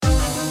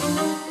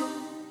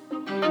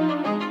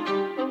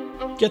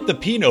Get the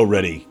Pinot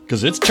ready,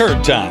 because it's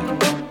turd time.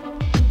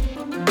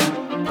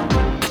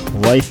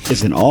 Life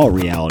isn't all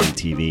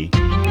reality TV,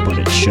 but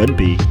it should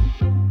be.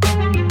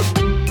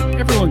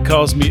 Everyone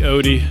calls me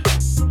Odie,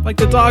 like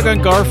the dog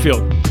on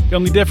Garfield. The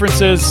only difference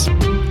is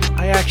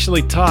I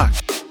actually talk,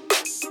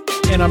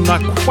 and I'm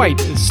not quite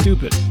as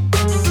stupid.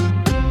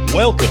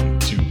 Welcome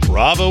to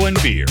Bravo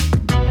and Beer.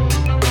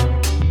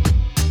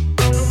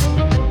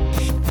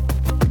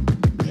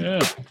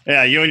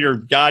 Yeah, you and your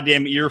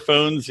goddamn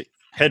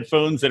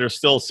headphones that are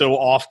still so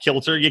off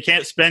kilter. You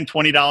can't spend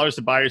 $20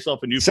 to buy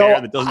yourself a new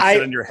pair that doesn't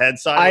sit on your head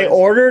sideways. I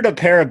ordered a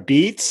pair of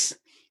Beats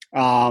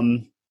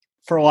for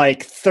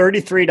like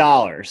 $33.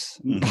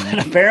 Mm-hmm.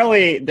 But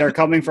apparently they're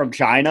coming from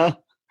China,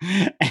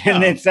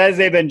 and it says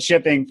they've been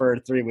shipping for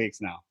 3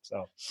 weeks now.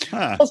 So,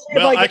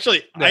 well,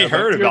 actually, I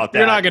heard about that.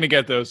 You're not going to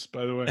get those,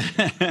 by the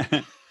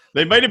way.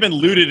 They might have been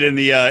looted in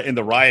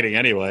the rioting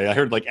anyway. I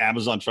heard like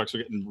Amazon trucks are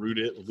getting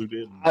looted.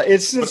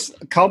 It's this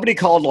company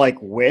called like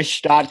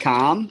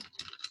Wish.com.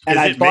 And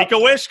is it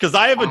Make-A-Wish? Because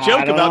I have a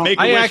joke about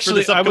Make-A-Wish for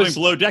this upcoming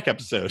Below Deck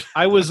episode.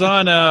 I was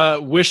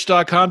on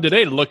Wish.com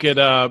today to look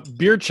at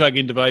beer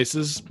chugging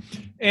devices,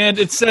 and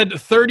it said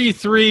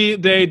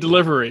 33-day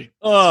delivery.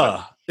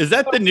 Is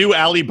that the new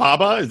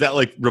Alibaba? Is that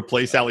like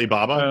replace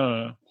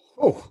Alibaba?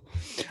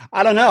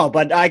 I don't know,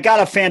 but I got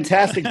a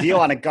fantastic deal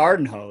on a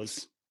garden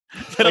hose.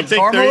 It'll take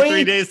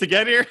 33 days to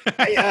get here?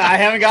 I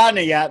haven't gotten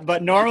it yet,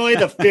 but normally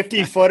the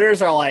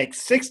 50-footers are like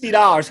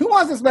 $60. Who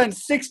wants to spend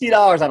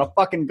 $60 on a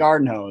fucking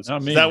garden hose?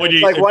 Not me. That would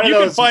you, like one of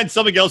those, can find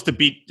something else to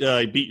beat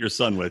your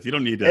son with. You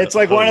don't need that. It's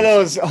like one of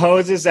those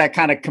hoses that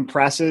kind of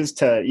compresses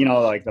to,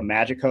 like the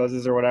magic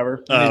hoses or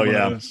whatever. Oh,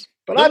 yeah.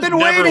 But I've been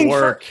waiting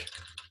for...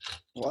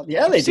 Well,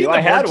 yeah, they do. I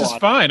had one. Just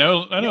fine. I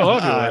don't know.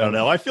 I don't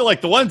know. I feel like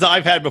the ones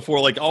I've had before,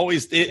 like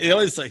always, it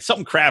always like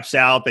something craps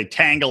out, they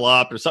tangle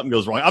up, or something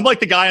goes wrong. I'm like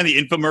the guy on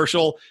the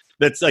infomercial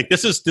that's like,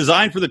 this is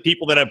designed for the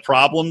people that have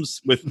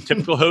problems with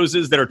typical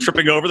hoses that are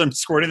tripping over them,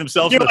 squirting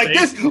themselves. You're like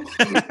this. You're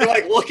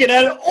like looking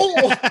at it.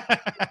 Oh,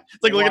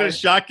 it's like looking at a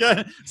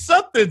shotgun.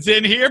 Something's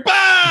in here.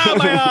 Bah,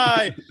 my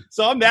eye.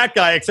 So I'm that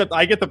guy, except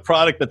I get the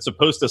product that's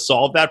supposed to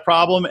solve that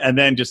problem, and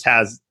then just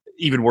has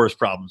even worse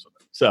problems with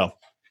it. So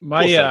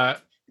my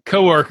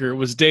coworker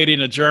was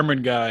dating a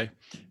German guy,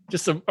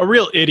 just a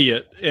real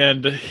idiot,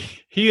 and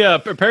he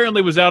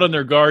apparently was out in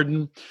their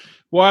garden,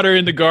 water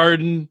in the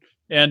garden,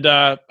 and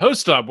hose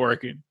stopped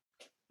working.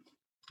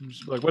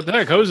 He's like, what the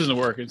heck? Hose isn't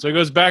working. So he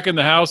goes back in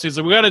the house. He's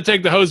like, we got to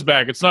take the hose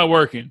back. It's not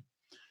working.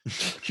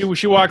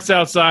 She walks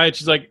outside.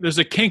 She's like, there's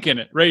a kink in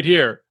it right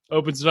here.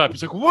 Opens it up.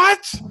 He's like,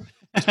 what?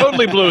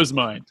 Totally blew his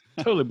mind.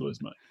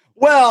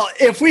 Well,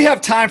 if we have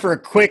time for a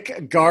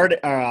quick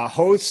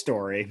hose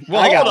story.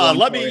 Well, hold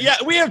on.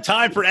 We have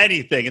time for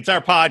anything. It's our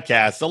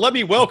podcast. So let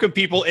me welcome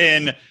people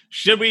in.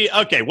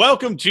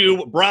 Welcome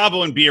to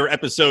Bravo and Beer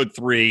episode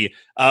 3.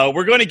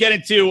 We're going to get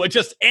into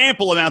just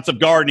ample amounts of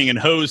gardening and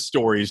hose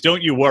stories.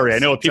 Don't you worry. I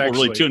know people are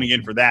really tuning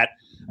in for that.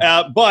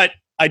 But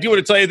I do want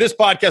to tell you, this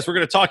podcast, we're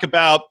going to talk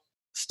about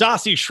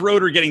Stassi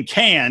Schroeder getting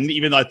canned,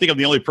 even though I think I'm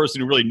the only person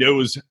who really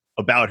knows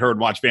about her and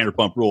watch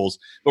Vanderpump Rules.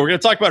 But we're going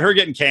to talk about her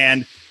getting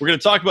canned. We're going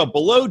to talk about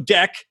Below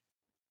Deck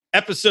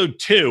episode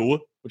 2,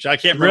 which I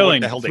can't remember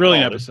what the hell they called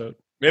episode.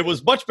 It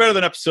was much better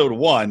than episode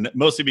 1,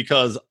 mostly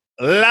because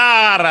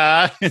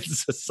Lara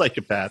is a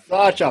psychopath.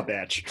 Such a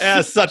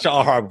bitch. Such a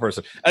horrible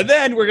person. And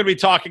then we're going to be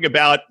talking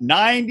about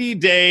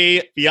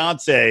 90-Day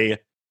Fiance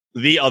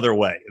the Other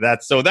Way.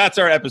 That's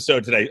our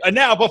episode today. And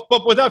now,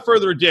 but without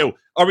further ado,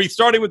 are we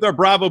starting with our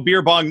Bravo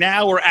Beer Bong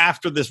now or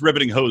after this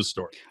riveting hose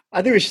story?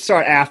 I think we should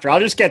start after. I'll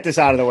just get this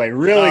out of the way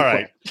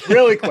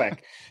really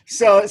quick.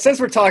 So since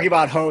we're talking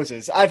about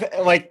hoses, I've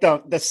like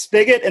the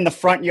spigot in the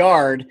front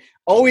yard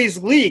always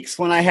leaks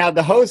when I have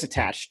the hose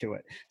attached to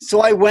it.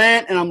 So I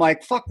went and I'm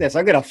like, fuck this.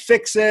 I'm going to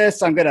fix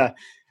this.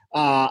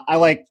 I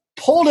like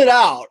pulled it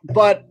out,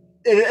 but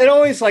it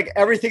always, like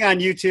everything on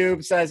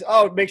YouTube says,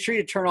 oh, make sure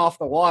you turn off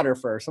the water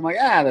first. I'm like,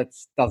 that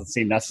doesn't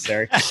seem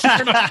necessary.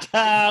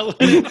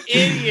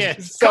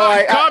 Idiot.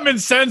 So common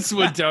sense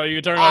would tell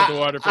you turn off the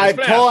water first.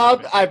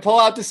 I pull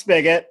out the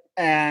spigot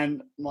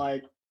and I'm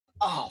like,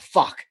 oh,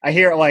 fuck. I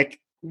hear like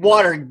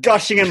water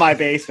gushing in my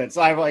basement.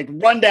 So I like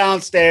run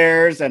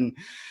downstairs and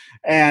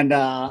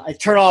I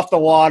turn off the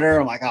water.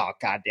 I'm like, oh,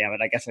 God damn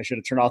it. I guess I should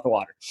have turned off the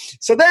water.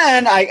 So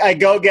then I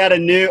go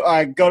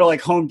to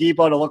like Home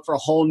Depot to look for a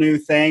whole new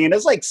thing. And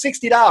it's like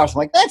 $60. I'm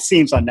like, that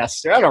seems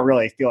unnecessary. I don't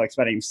really feel like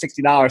spending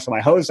 $60 so my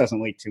hose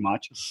doesn't leak too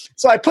much.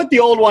 So I put the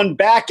old one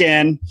back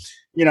in,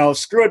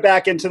 screw it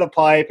back into the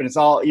pipe, and it's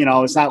all,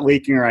 it's not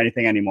leaking or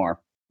anything anymore.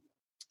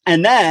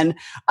 And then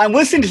I'm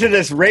listening to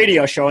this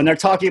radio show, and they're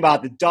talking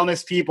about the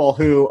dumbest people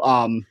who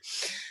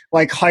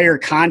like hire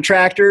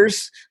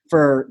contractors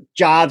for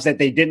jobs that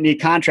they didn't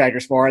need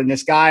contractors for. And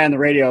this guy on the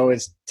radio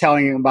is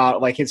telling him about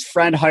like his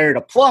friend hired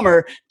a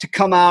plumber to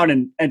come out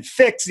and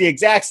fix the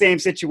exact same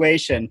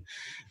situation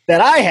that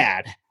I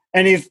had.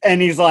 And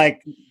he's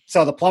like,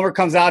 so the plumber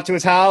comes out to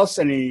his house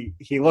and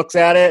he looks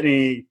at it and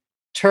he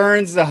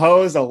turns the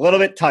hose a little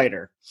bit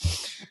tighter.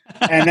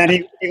 And then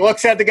he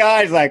looks at the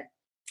guy. He's like,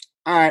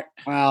 all right,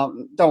 well,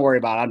 don't worry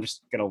about it. I'm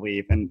just going to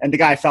leave. And the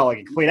guy felt like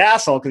a complete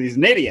asshole because he's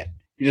an idiot.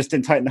 He just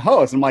didn't tighten the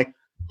hose. I'm like,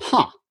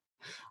 huh.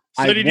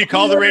 So did you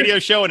call the radio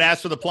show and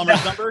ask for the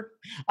plumber's number?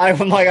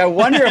 I'm like, I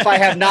wonder if I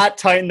have not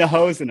tightened the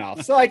hose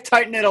enough. So I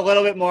tightened it a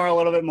little bit more.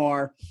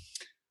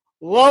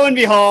 Lo and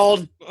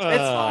behold, it's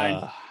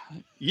fine.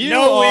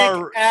 No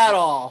leak at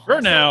all. For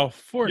now.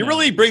 You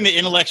really bring the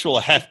intellectual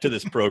heft to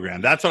this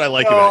program. That's what I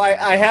like about it.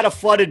 I had a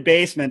flooded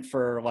basement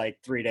for like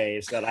 3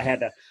 days that I had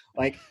to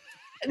like.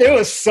 There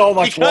was so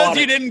much water. Because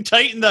you didn't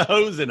tighten the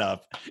hose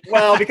enough.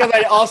 Well, because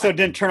I also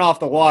didn't turn off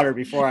the water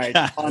before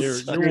I.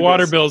 Your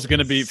water bill is going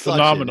to be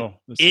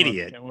phenomenal.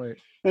 Idiot. Can't wait.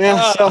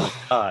 Yeah.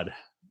 God.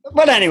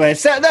 But anyway,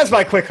 so that's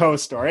my quick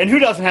hose story. And who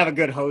doesn't have a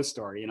good hose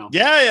story? You know.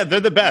 Yeah, they're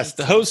the best.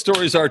 The hose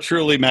stories are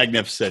truly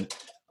magnificent.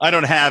 I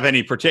don't have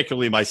any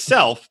particularly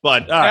myself,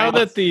 but now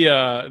that the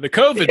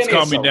COVID's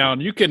calming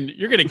down, you're going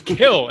to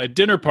kill at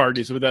dinner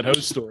parties with that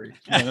hose story.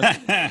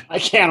 I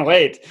can't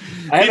wait.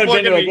 I haven't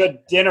been to a good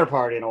dinner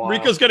party in a while.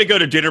 Rico's going to go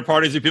to dinner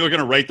parties and people are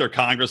going to write their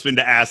congressman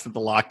to ask that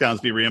the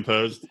lockdowns be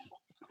reimposed.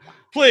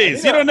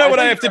 Please, you don't know what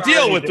I have to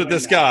deal with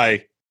this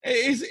guy.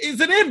 He's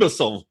an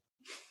imbecile.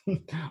 All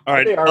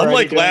right,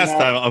 unlike last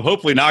time, I'm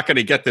hopefully not going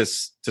to get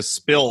this to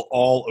spill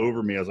all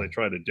over me as I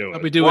try to do it.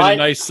 I'll be doing a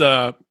nice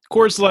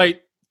Coors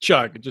Light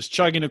chug, just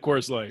chugging a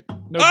Coors Light.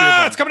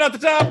 It's coming out the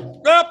top.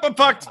 Oh, I'm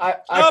fucked.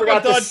 I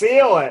forgot to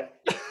seal it.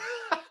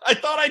 I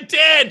thought I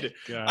did.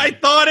 God. I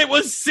thought it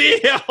was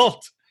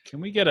sealed. Can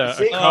we get a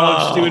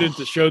college student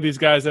to show these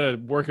guys how to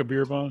work a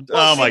beer bong?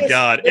 Oh my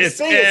God.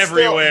 It's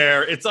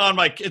everywhere. It's on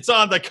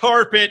the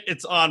carpet.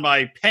 It's on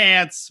my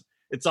pants.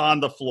 It's on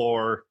the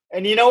floor.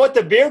 And you know what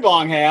the beer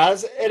bong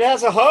has? It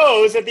has a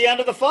hose at the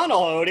end of the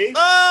funnel, Odie.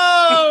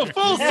 Oh,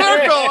 full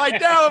circle.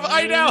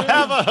 I now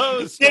have a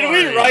hose. Did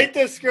we write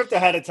this script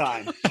ahead of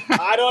time?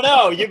 I don't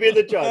know. You be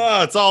the judge.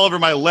 Oh, it's all over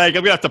my leg.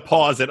 I'm going to have to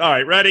pause it. All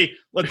right, ready?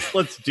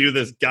 Let's do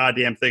this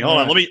goddamn thing. Hold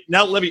on.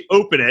 Let me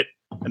open it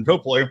and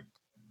hopefully.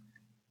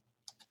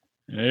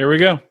 Here we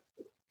go.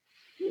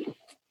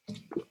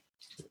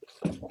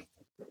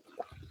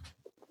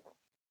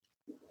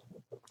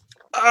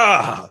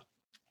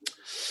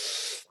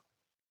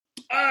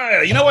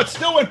 You know what?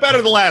 Still went better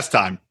than last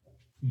time.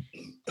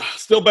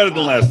 Still better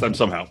than last time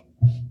somehow.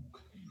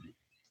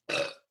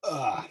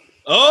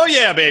 Oh,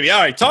 yeah, baby.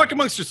 All right. Talk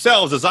amongst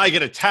yourselves as I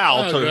get a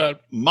towel to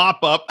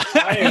mop up.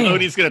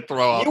 Odie's going to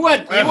throw up. You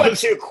went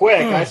too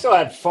quick. I still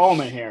had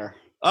foam in here.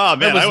 Oh,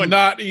 man. That was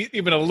not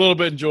even a little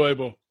bit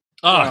enjoyable.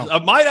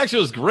 Mine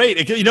actually was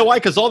great. You know why?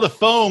 Because all the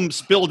foam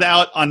spilled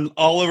out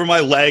all over my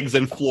legs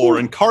and floor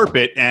and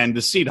carpet and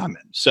the seat I'm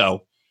in.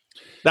 So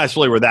that's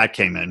really where that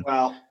came in.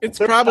 Well, it's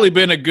probably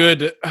been a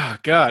good, I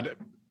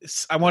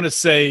want to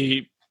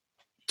say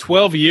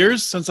 12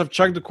 years since I've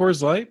chugged the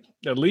Coors Light,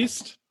 at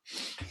least.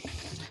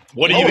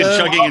 What have you been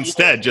chugging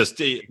instead?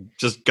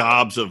 Just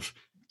gobs of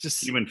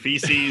human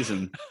feces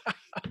and.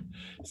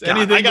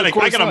 God, I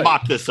gotta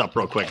mop this up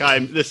real quick.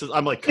 I'm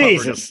like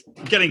covered.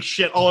 I'm getting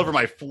shit all over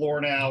my floor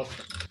now.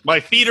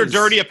 My feet are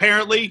dirty.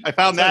 Apparently, I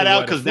found that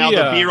out because now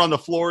the beer on the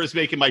floor is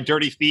making my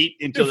dirty feet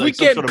into. If we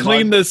can't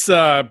clean this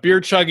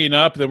beer chugging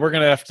up, then we're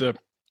gonna have to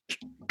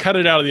cut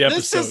it out of the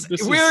episode.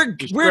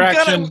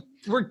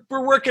 We're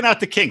working out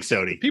the kinks,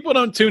 Odie. People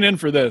don't tune in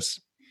for this.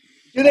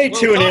 Do they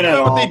tune in at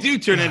all? They do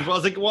tune in. I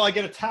was like, well, I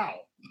get a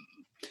towel.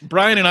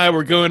 Brian and I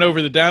were going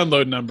over the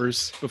download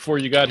numbers before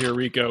you got here,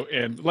 Rico,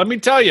 and let me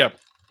tell you,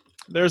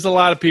 there's a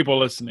lot of people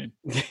listening.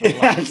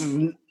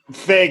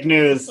 Fake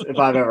news, if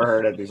I've ever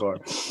heard it before.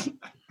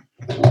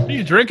 What are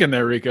you drinking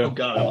there, Rico? Oh,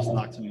 God, I almost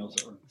knocked something else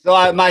over.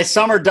 So my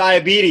summer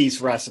diabetes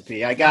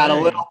recipe. I got a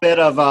little bit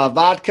of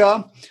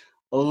vodka,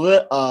 a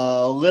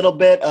little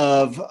bit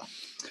of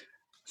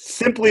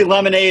Simply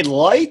Lemonade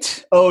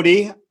Light,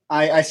 Odie.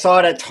 I saw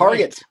it at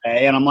Target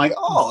today, and I'm like,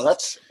 oh,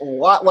 that's a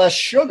lot less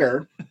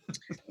sugar,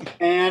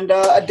 and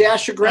a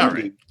dash of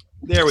gravy. Right.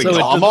 There we go.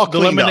 I'm all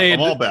cleaned up.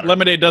 I'm all better.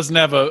 Lemonade doesn't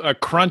have a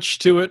crunch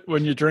to it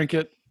when you drink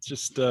it. It's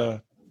just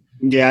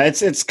yeah,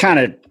 it's kind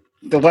of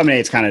the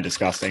lemonade's kind of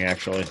disgusting,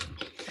 actually.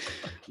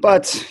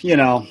 But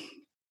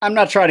I'm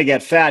not trying to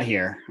get fat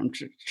here. I'm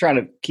trying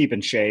to keep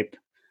in shape.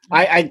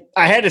 I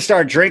had to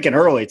start drinking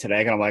early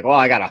today, and I'm like, well,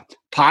 I got a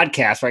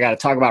podcast where I got to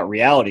talk about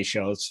reality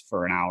shows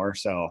for an hour,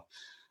 so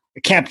I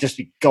can't just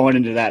be going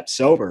into that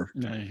sober.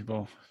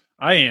 Well,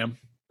 I am.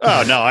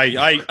 Oh no,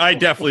 I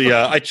definitely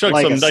I chugged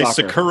like some nice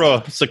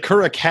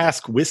Sakura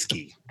cask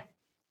whiskey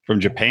from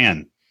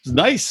Japan. It's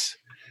nice.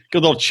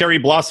 Good little cherry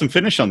blossom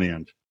finish on the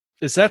end.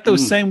 Is that the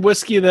same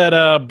whiskey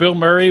that Bill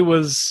Murray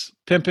was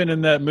pimping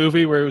in that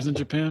movie where he was in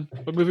Japan?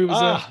 What movie was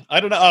that? I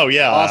don't know. Oh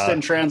yeah, Lost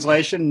in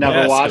Translation.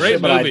 Never watched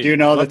it, but I do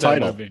know the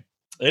title.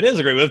 It is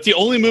a great movie. It's the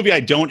only movie I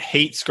don't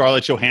hate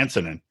Scarlett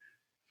Johansson in.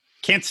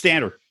 Can't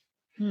stand her.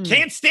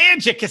 Can't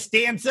stand you,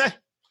 Costanza.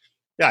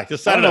 Yeah, I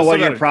don't know what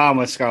your problem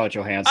with Scarlett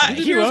Johansson.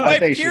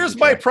 Here's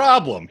my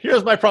problem.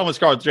 Here's my problem with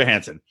Scarlett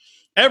Johansson.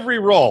 Every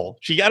role,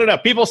 I don't know.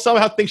 People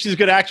somehow think she's a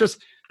good actress.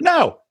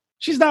 No,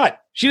 she's not.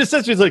 She just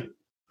says she's like,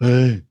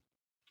 "Hey,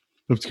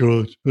 I'm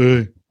Scarlett.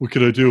 Hey, what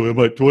can I do? Am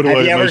I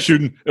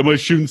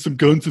shooting some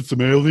guns at some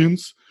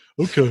aliens?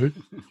 Okay.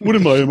 What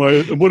am I?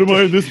 What am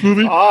I in this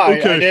movie?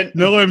 Okay.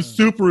 Now I'm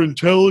super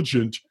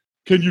intelligent.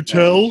 Can you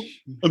tell?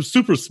 I'm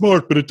super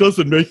smart, but it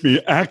doesn't make me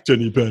act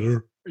any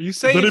better. Are you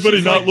saying is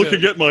anybody not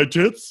looking at my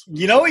tits?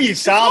 You know what you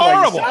sound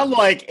like? You sound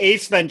like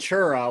Ace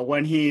Ventura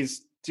when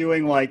he's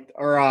doing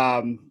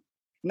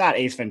not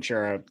Ace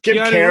Ventura. Jim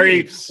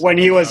Carrey when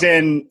he was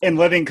in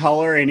Living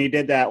Color and he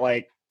did that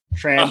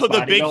trans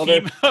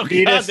bodybuilder.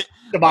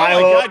 Oh my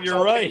God,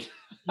 you're right.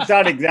 You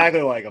sound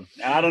exactly like him.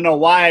 I don't know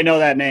why I know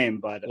that name,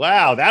 but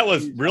wow, that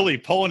was really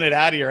pulling it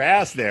out of your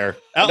ass there.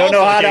 I don't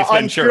know how to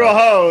unscrew a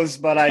hose,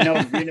 but I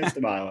know Venus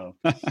de Milo.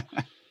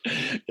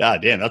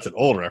 God damn, that's an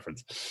old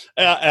reference.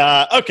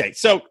 Okay,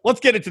 so let's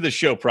get into the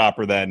show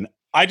proper then.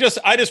 I just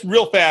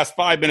real fast,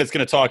 5 minutes,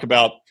 going to talk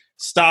about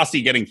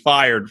Stassi getting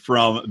fired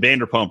from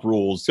Vanderpump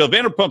Rules. So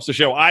Vanderpump's a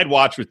show I'd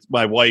watched with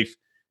my wife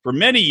for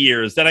many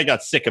years. Then I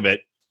got sick of it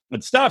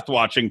and stopped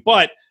watching,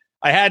 but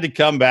I had to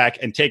come back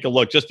and take a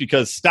look just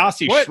because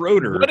Stassi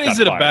Schroeder. What is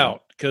it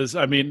about? Because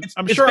I'm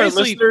sure our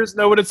listeners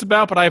know what it's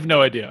about, but I have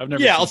no idea. I've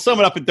never. Yeah, I'll sum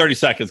it up in 30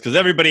 seconds because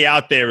everybody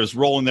out there is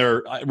rolling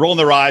their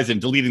eyes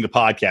and deleting the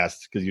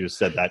podcast because you just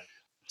said that.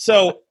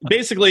 So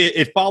basically,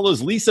 it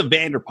follows Lisa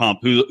Vanderpump,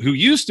 who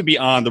used to be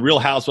on The Real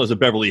Housewives of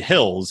Beverly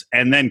Hills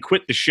and then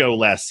quit the show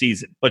last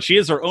season. But she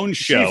has her own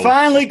show. She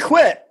finally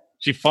quit.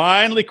 She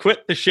finally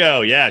quit the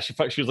show. Yeah, she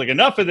was like,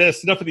 enough of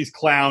this, enough of these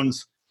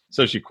clowns.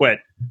 So she quit.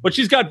 But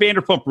she's got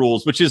Vanderpump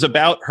Rules, which is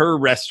about her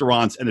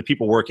restaurants and the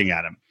people working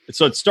at them.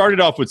 So it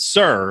started off with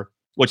SUR,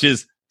 which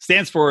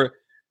stands for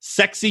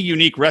Sexy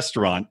Unique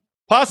Restaurant.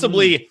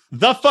 Possibly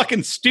the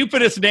fucking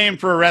stupidest name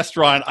for a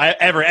restaurant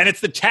ever. And it's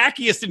the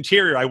tackiest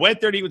interior. I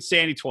went there to eat with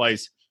Sandy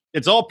twice.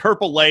 It's all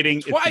purple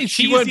lighting. Twice.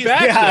 She went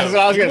back. Yeah, that's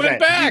what I was going to say.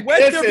 Back.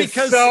 This is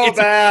because so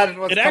bad.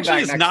 It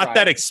actually is not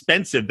that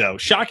expensive, though.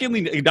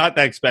 Shockingly, not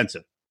that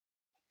expensive.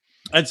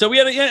 And so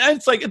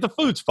it's like, the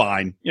food's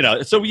fine,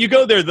 So you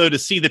go there, though, to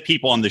see the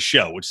people on the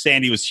show, which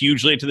Sandy was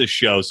hugely into the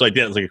show. So I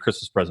did it as like a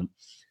Christmas present.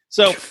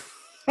 So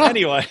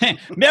anyway,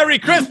 Merry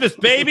Christmas,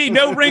 baby.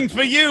 No ring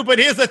for you, but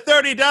here's a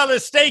 $30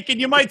 steak and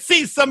you might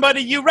see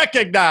somebody you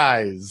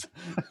recognize.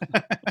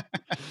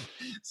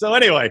 So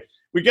anyway,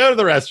 we go to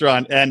the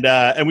restaurant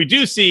and we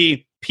do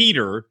see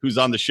Peter, who's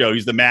on the show.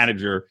 He's the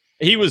manager.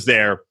 He was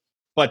there.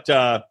 But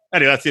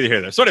anyway, that's either here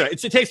or there. So anyway,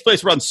 it takes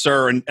place around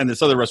SUR and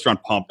this other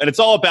restaurant, Pump. And it's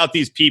all about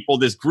these people,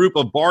 this group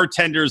of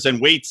bartenders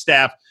and wait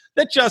staff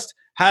that just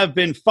have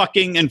been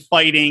fucking and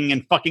fighting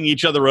and fucking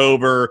each other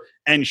over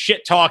and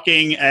shit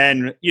talking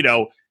and,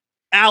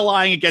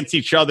 allying against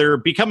each other,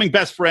 becoming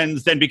best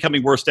friends, then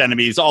becoming worst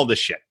enemies, all this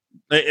shit.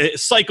 It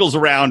cycles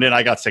around and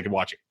I got sick of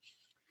watching.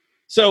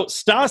 So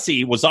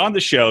Stassi was on the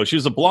show. She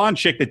was a blonde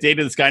chick that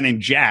dated this guy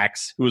named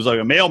Jax, who was like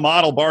a male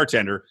model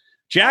bartender.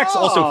 Jax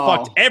also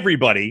fucked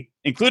everybody,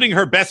 including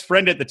her best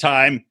friend at the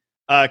time,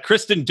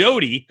 Kristen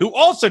Doty, who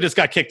also just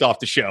got kicked off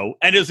the show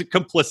and is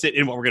complicit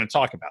in what we're going to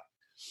talk about.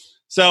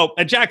 So,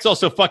 and Jax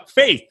also fucked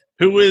Faith,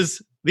 who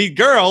is the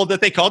girl that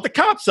they called the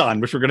cops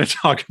on, which we're going to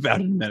talk about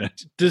in a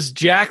minute. Does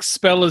Jax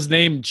spell his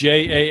name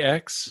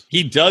Jax?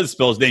 He does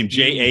spell his name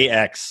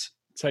Jax.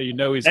 That's how you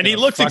know he's. And he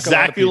looks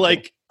exactly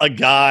like a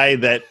guy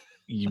that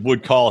you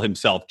would call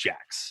himself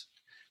Jax.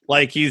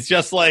 Like he's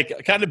just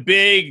like kind of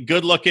big,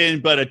 good looking,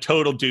 but a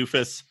total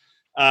doofus.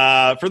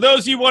 For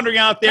those of you wondering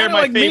out there, kinda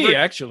my like favorite, me,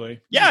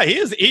 actually. Yeah, he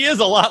is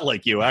a lot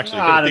like you, actually.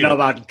 I don't know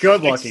about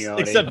good looking,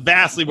 except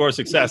vastly more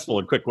successful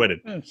and quick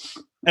witted.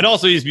 And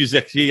also he's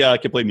music. He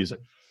can play music.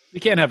 You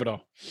can't have it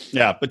all.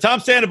 Yeah, but Tom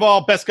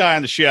Sandoval, best guy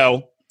on the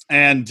show.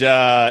 And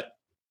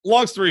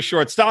long story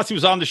short, Stassi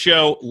was on the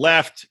show,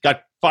 left,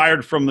 got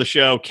fired from the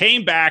show,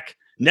 came back.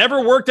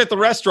 Never worked at the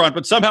restaurant,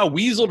 but somehow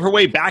weaseled her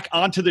way back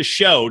onto the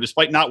show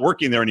despite not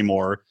working there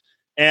anymore.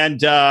 And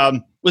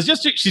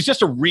she's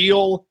just a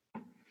real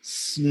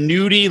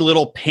snooty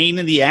little pain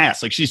in the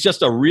ass. Like she's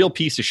just a real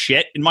piece of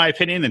shit, in my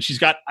opinion. And she's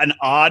got an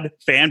odd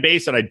fan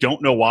base, and I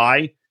don't know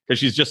why, because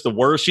she's just the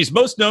worst. She's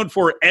most known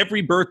for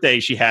every birthday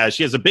she has.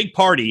 She has a big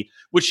party,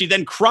 which she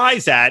then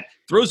cries at,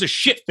 throws a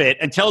shit fit,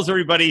 and tells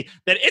everybody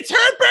that it's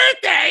her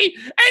birthday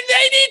and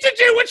they need to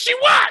do what she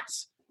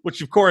wants,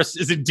 which of course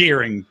is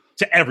endearing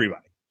to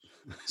everybody.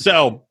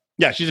 So,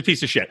 yeah, she's a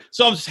piece of shit.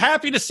 So I'm just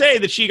happy to say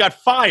that she got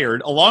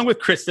fired along with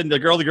Kristen, the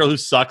girl who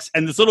sucks,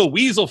 and this little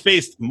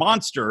weasel-faced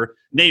monster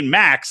named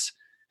Max,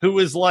 who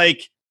is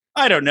like,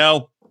 I don't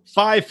know,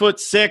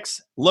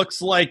 5'6",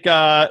 looks like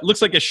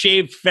a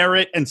shaved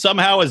ferret, and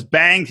somehow has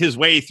banged his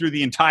way through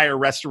the entire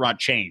restaurant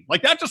chain.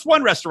 Like not just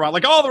one restaurant,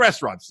 like all the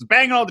restaurants, just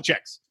banging all the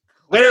chicks.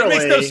 Literally, it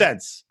makes no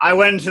sense. I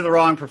went into the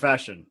wrong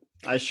profession.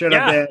 I should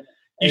have been.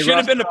 You should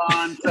have been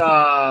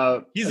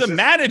he's a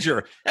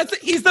manager.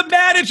 He's the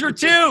manager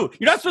too.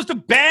 You're not supposed to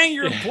bang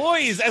your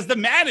employees as the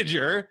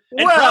manager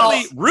and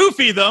probably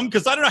roofie them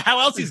because I don't know how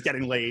else he's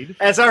getting laid.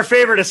 As our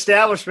favorite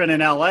establishment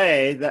in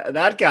LA,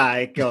 that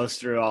guy goes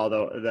through all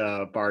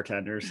the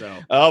bartenders. So.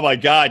 Oh my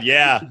God,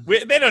 yeah.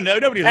 They don't know.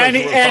 Nobody knows.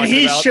 And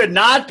he should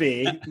not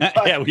be.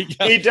 Yeah,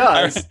 he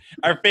does.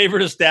 Our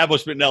favorite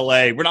establishment in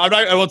LA.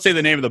 I won't say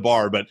the name of the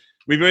bar, but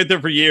we've been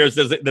there for years.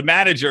 The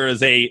manager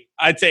is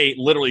I'd say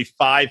literally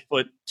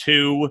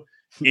 5'2",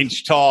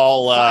 inch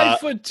tall,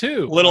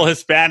 5'2", little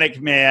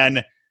Hispanic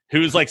man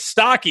who's like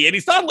stocky, and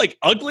he's not like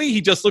ugly.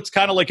 He just looks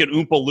kind of like an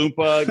Oompa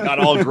Loompa, got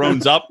all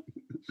grown up.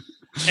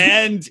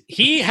 And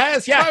he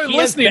has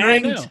listening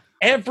right banged now.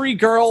 every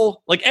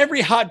girl, like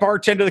every hot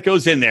bartender that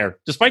goes in there,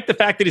 despite the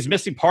fact that he's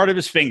missing part of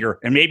his finger.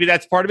 And maybe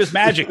that's part of his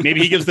magic. Maybe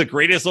he gives the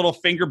greatest little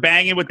finger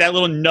banging with that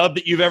little nub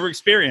that you've ever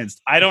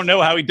experienced. I don't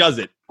know how he does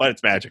it, but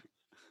it's magic.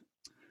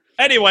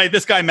 Anyway,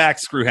 this guy,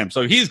 Max, screw him.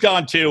 So he's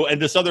gone too.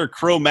 And this other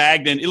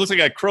Cro-Magnon, it looks like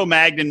a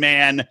Cro-Magnon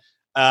man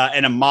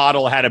and a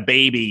model had a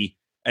baby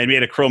and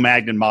made a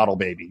Cro-Magnon model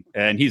baby.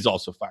 And he's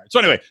also fired. So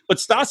anyway, but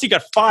Stassi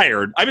got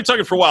fired. I've been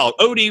talking for a while.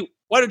 Odie,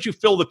 why don't you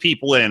fill the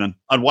people in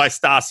on why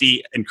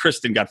Stassi and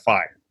Kristen got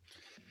fired?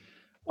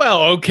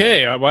 Well,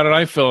 okay. Why don't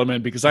I fill them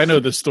in? Because I know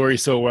this story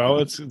so well.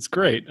 It's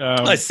great.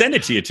 I sent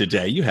it to you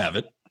today. You have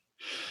it.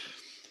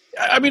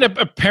 I mean,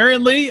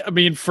 apparently,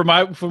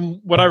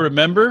 from what I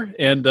remember,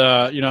 and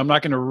I'm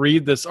not going to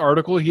read this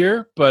article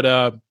here,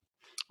 but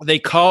they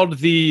called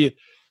the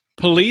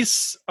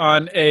police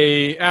on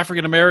a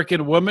African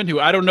American woman who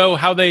I don't know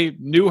how they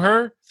knew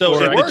her. So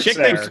the chick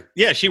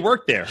there. She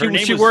worked there.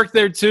 She worked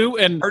there too,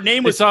 and her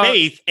name was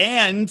Faith.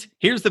 And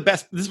here's the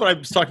best. This is what I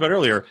was talking about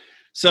earlier.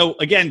 So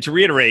again, to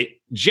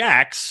reiterate,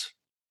 Jax,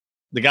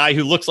 the guy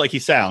who looks like he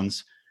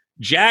sounds,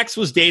 Jax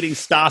was dating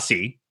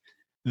Stassi.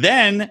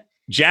 Then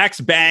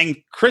Jax banged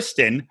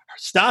Kristen,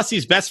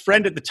 Stassi's best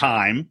friend at the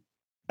time,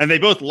 and they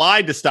both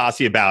lied to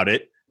Stassi about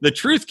it. The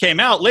truth came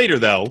out later,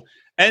 though.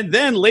 And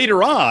then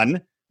later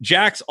on,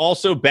 Jax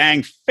also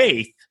banged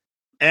Faith,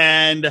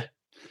 and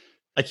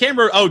I can't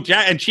remember.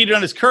 And cheated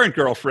on his current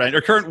girlfriend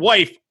or current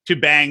wife to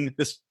bang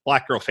this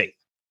black girl, Faith.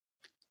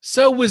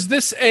 So was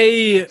this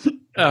a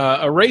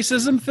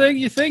racism thing,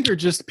 you think, or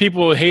just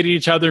people hating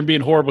each other and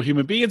being horrible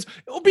human beings?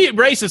 Being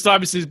racist,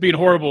 obviously, is being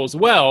horrible as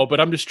well,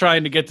 but I'm just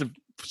trying to get to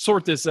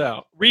sort this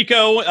out.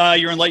 Rico,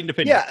 your enlightened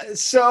opinion. Yeah,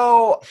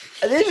 so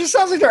it just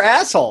sounds like they're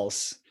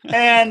assholes.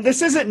 And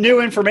this isn't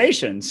new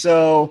information.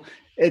 So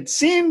it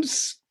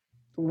seems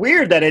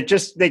weird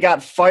that they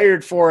got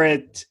fired for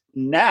it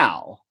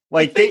now.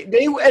 Like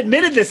they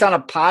admitted this on a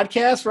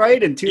podcast,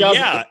 right? In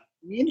 2015?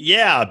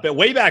 Yeah, but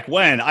way back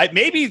when. I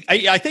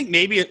think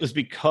maybe it was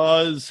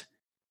because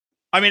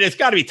it's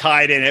got to be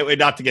tied in.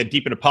 Not to get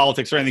deep into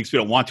politics or anything, because we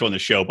don't want to on the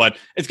show, but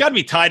it's got to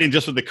be tied in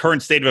just with the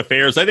current state of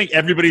affairs. I think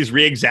everybody's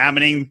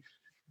re-examining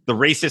the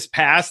racist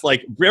past.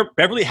 Like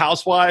Beverly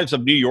Housewives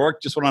of New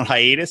York just went on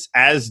hiatus,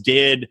 as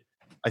did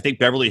I think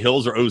Beverly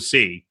Hills or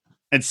OC.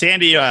 And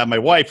Sandy, my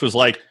wife, was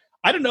like,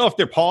 I don't know if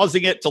they're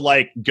pausing it to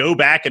like go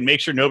back and make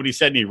sure nobody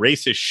said any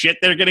racist shit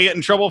they're going to get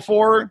in trouble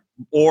for,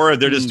 or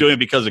they're just doing it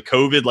because of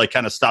COVID, like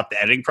kind of stop the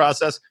editing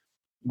process.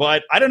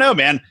 But I don't know,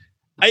 man.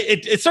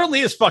 It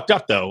certainly is fucked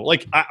up, though.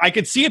 Like, I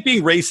could see it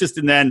being racist,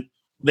 and then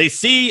they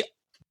see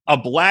a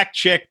black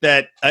chick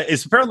that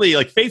is apparently,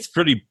 like, Faith's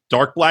pretty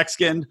dark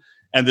black-skinned,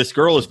 and this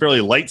girl is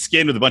fairly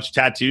light-skinned with a bunch of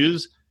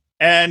tattoos,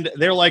 and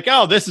they're like,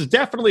 oh, this is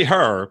definitely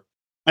her,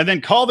 and then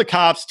call the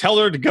cops, tell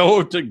her to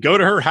go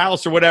to her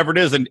house or whatever it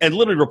is, and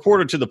literally report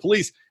her to the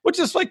police, which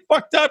is, like,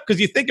 fucked up, because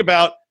you think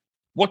about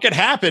what could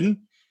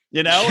happen.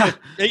 You know,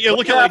 you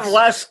look at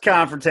less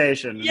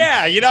confrontation.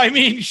 Yeah,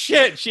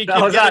 shit. She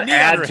could get a knee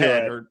on her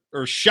head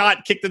or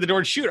shot, kicked in the door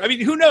and shoot.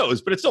 Who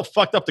knows? But it's still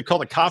fucked up to call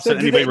the cops on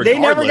anybody. They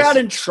never got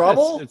in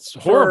trouble it's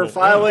horrible,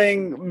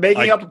 for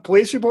making up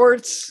police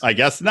reports. I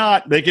guess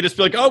not. They could just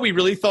be like, "Oh, we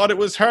really thought it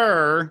was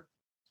her."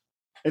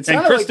 And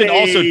Kristen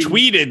also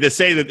tweeted to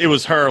say that it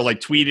was her.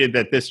 Like tweeted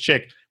that this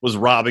chick was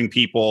robbing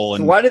people.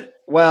 And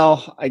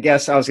I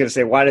guess I was going to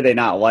say, why did they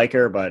not like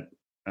her? But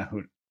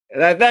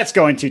that's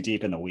going too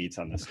deep in the weeds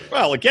on this.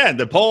 Well, again,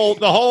 the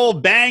whole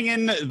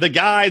banging the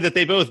guy that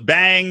they both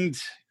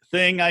banged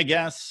thing, I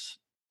guess.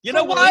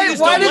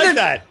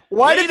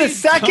 Why did the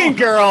second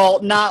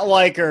girl not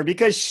like her?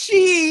 Because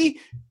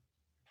she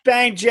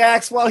banged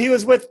Jax while he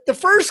was with the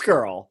first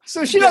girl.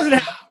 So she doesn't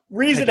have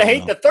reason to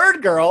hate the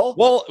third girl.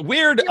 Well,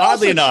 weird,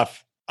 oddly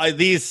enough,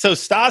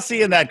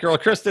 Stassi and that girl,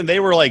 Kristen,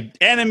 they were like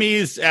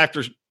enemies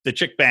after the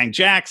chick banged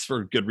Jax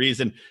for good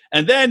reason.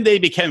 And then they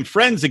became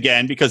friends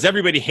again because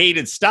everybody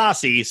hated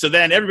Stassi. So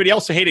then everybody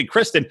else hated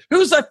Kristen,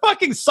 who's a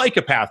fucking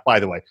psychopath,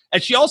 by the way.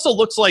 And she also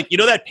looks like,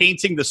 that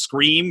painting The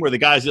Scream where the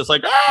guy's just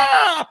like,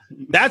 ah!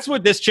 That's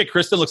what this chick,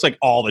 Kristen, looks like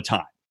all the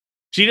time.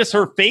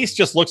 Her face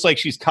just looks like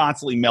she's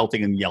constantly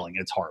melting and yelling.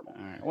 It's horrible.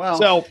 All right, well,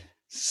 so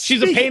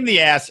she's a pain in the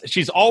ass.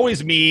 She's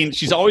always mean.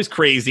 She's always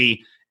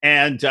crazy.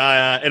 And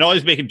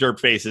always making derp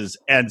faces.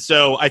 And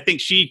so I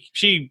think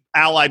she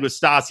allied with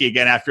Stassi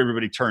again after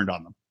everybody turned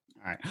on them.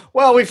 All right.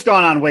 Well, we've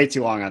gone on way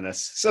too long on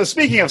this. So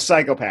speaking of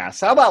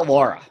psychopaths, how about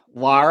Lara?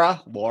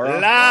 Lara.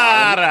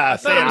 Lana.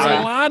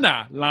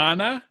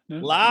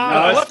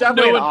 No, it's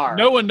definitely an R.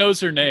 No one knows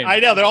her name. I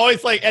know. They're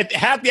always like, at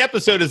half the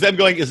episode is them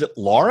going, is it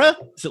Laura?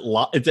 Is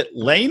it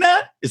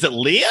Lena? Is it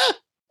Leah?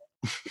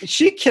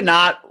 She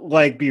cannot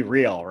be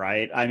real,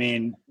 right?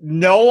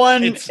 No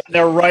one in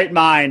their right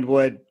mind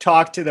would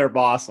talk to their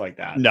boss like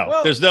that.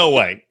 No, there's no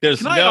way.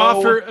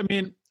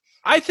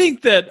 I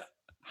think that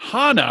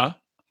Hannah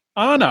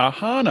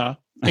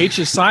H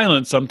is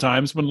silent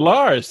sometimes when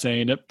Lara is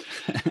saying it.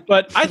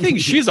 But I think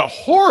she's a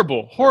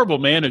horrible, horrible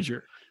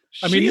manager.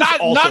 I mean,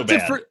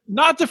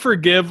 not to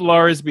forgive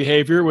Lara's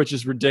behavior, which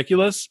is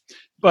ridiculous,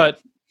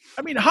 but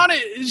I mean, Hana,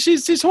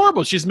 she's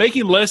horrible. She's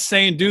making lists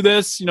saying, do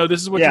this,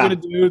 this is what you're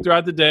going to do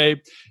throughout the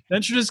day.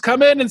 Then she'll just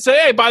come in and say,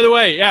 hey, by the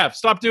way,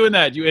 stop doing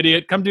that, you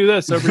idiot. Come do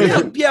this over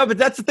here. Yeah, but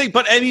that's the thing.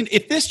 But I mean,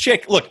 if this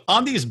chick, look,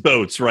 on these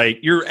boats, right,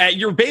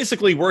 you're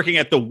basically working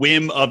at the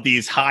whim of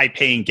these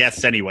high-paying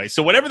guests anyway.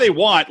 So whatever they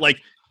want,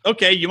 like,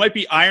 okay, you might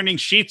be ironing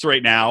sheets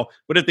right now,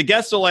 but if the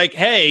guests are like,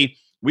 hey,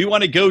 we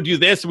want to go do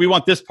this, we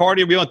want this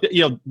party, we want,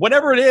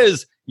 whatever it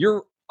is,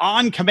 you're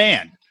on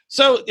command.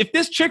 So if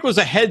this chick was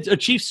a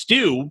chief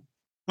stew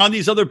on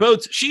these other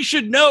boats, she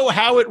should know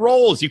how it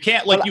rolls. You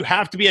can't, you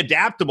have to be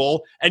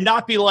adaptable and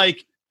not be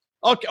like,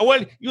 okay,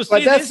 well, you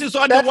see, this is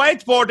on the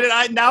whiteboard, and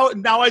I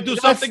now I do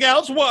something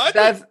else. What?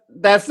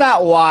 That's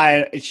not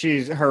why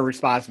her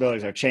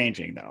responsibilities are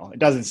changing, though. It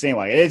doesn't seem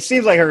like it. It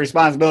seems like her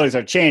responsibilities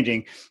are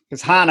changing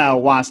because Hana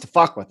wants to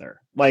fuck with her.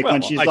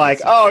 When she's like,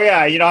 oh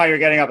yeah, you know how you're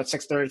getting up at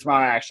 6:30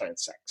 tomorrow? Actually,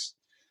 it's 6.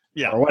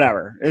 Yeah, or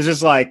whatever. It's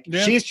just like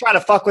she's trying to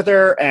fuck with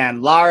her,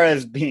 and Lara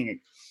is being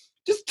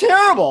just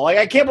terrible. Like,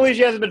 I can't believe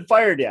she hasn't been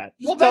fired yet.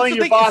 Just telling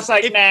your boss, nah,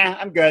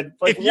 I'm good.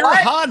 Like, if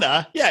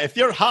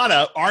you're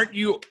Hana, aren't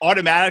you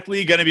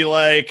automatically going to be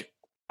like,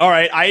 all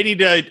right, I need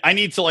to I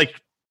need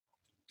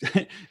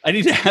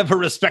to have her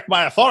respect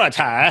my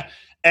authority.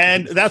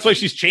 And that's why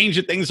she's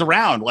changing things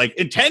around, like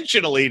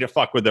intentionally to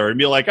fuck with her and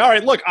be like, all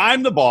right, look,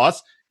 I'm the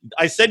boss.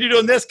 I said you're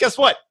doing this. Guess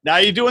what? Now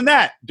you're doing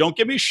that. Don't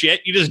give me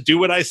shit. You just do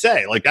what I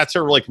say. Like, that's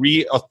her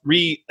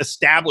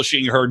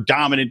re-establishing her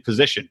dominant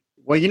position.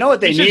 Well, you know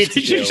what they need to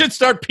do? She should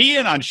start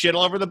peeing on shit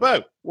all over the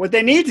boat. What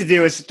they need to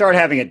do is start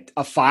having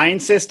a fine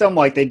system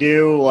like they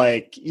do,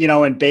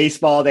 in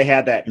baseball, they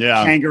had that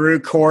kangaroo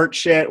court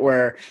shit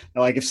where,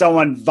 if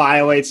someone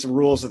violates the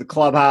rules of the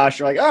clubhouse,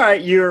 you're like, all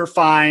right, you're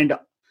fined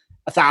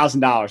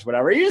 $1,000,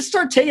 whatever. You just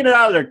start taking it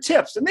out of their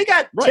tips. And they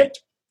got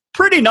tipped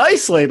pretty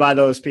nicely by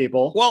those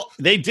people. Well,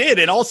 they did.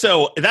 And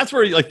also, that's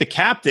where, the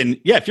captain,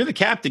 if you're the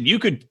captain, you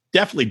could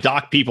definitely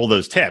dock people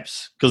those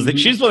tips because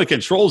she's the one that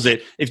controls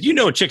it. If you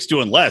know a chick's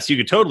doing less, you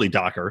could totally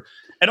dock her.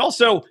 And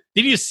also,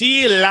 did you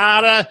see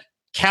Lara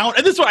count?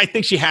 And this is why I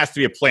think she has to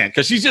be a plant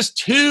because she's just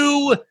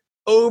too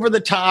over the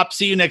top.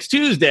 See you next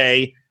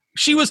Tuesday.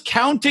 She was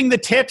counting the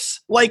tips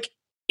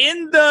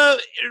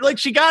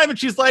she got him and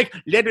she's like,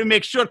 let me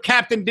make sure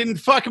Captain didn't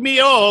fuck me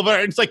over.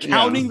 And it's like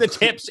counting the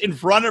tips in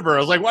front of her. I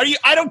was like,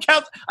 I don't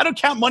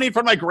count money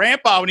from my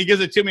grandpa when he gives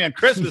it to me on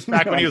Christmas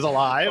back when he was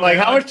alive.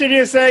 How much did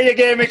you say you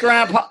gave me,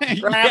 Grandpa?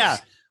 Yeah.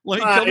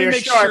 Let me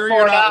make sure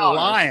you're not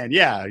lying.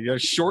 Yeah, you're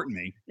shorting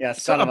me. Yeah,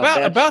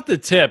 about the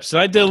tips.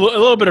 I did a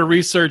little bit of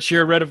research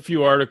here, read a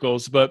few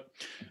articles, but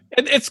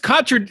it's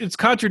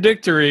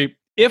contradictory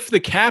if the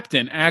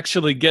captain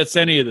actually gets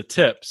any of the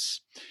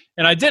tips.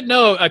 And I didn't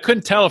know. I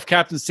couldn't tell if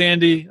Captain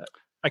Sandy.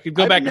 I could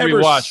go back and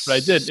rewatch, but I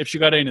did. If she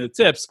got any of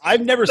the tips,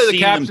 I've never seen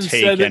them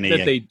take any.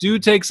 That they do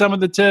take some of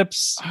the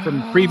tips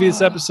from previous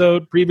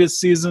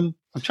season.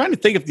 I'm trying to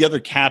think if the other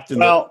captain.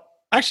 Well,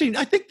 actually,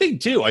 I think they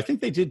do. I think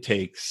they did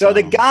take. So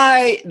the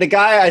guy,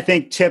 I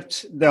think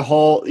tipped the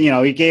whole.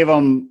 He gave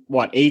him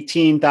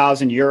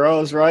 18,000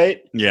 euros,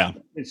 right? Yeah,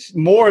 it's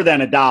more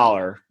than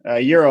 $1.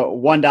 Euro,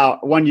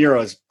 $1.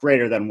 €1 is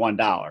greater than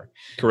 $1.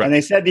 Correct. And they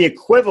said the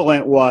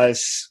equivalent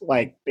was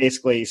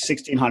basically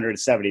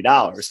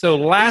 $1,670. So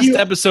last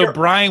episode,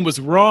 Brian was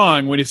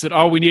wrong when he said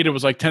all we needed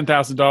was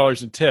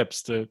 $10,000 in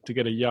tips to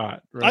get a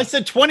yacht. Right? I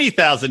said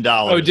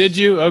 $20,000. Oh, did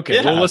you?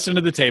 Okay, we'll listen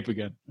to the tape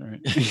again. All right.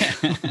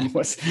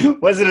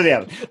 Listen to the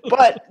episode.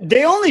 But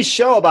they only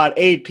show about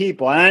 8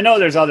 people, and I know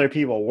there's other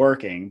people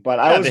working. But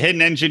I was the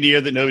hidden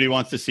engineer that nobody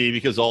wants to see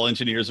because all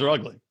engineers are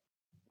ugly.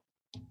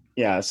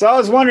 Yeah, so I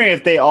was wondering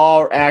if they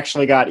all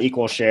actually got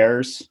equal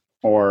shares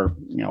or,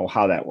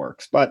 how that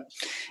works. But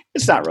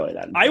it's not really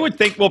that important. I would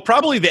think,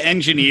 probably the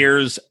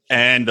engineers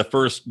and the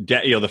first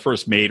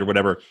mate or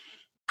whatever,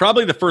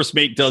 probably the first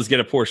mate does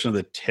get a portion of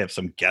the tips,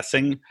 I'm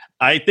guessing.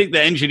 I think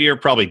the engineer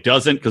probably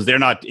doesn't because they're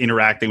not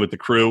interacting with the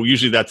crew.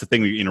 Usually that's the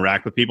thing where you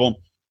interact with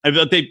people.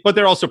 But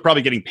they're also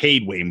probably getting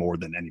paid way more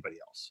than anybody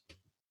else.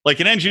 Like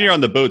an engineer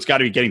on the boat's got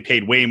to be getting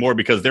paid way more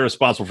because they're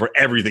responsible for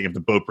everything if the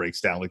boat breaks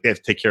down. Like they have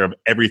to take care of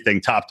everything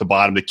top to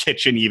bottom, the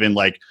kitchen, even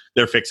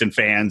they're fixing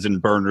fans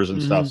and burners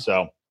and stuff.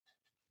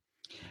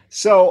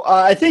 So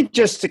I think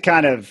just to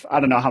kind of, I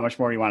don't know how much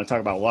more you want to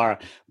talk about Lara,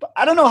 but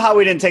I don't know how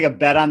we didn't take a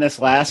bet on this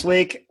last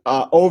week,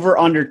 over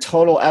under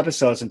total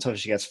episodes until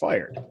she gets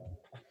fired.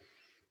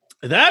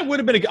 That would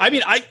have been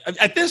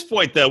at this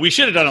point, though, we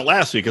should have done it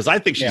last week because I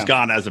think she's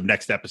gone as of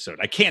next episode.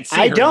 I can't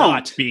see her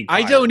not being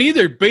fired. I don't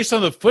either, based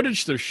on the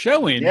footage they're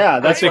showing. Yeah,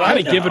 that's they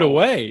kind of give it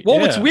away. Well,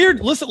 what's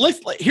weird, listen,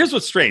 here's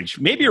what's strange.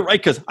 Maybe you're right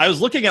because I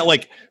was looking at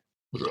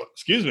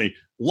excuse me,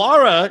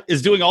 Lara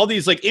is doing all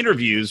these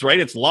interviews, right?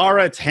 It's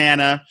Lara, it's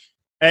Hannah,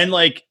 and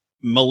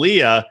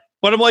Malia.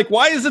 But I'm like,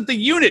 why isn't the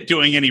unit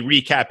doing any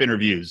recap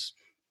interviews?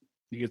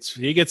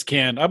 He gets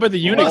canned. I bet the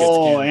unit gets canned.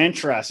 Oh,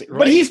 interesting. Right.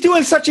 But he's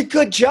doing such a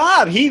good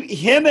job.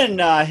 Him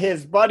and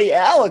his buddy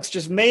Alex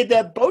just made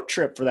that boat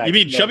trip for that. You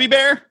mean Chubby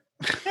Bear?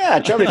 Yeah,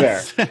 Chubby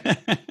Bear.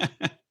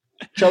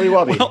 Chubby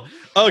Wubby. Well,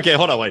 okay,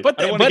 hold on, wait. I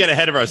don't want to get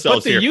ahead of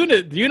ourselves here.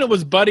 The unit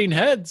was butting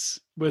heads.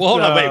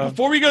 Hold on, wait.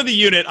 Before we go to the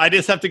unit, I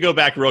just have to go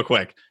back real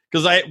quick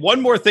because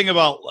one more thing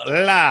about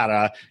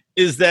Lara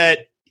is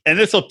that, and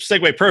this will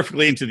segue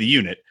perfectly into the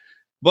unit.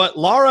 But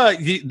Lara,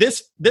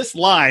 this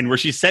line where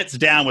she sits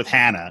down with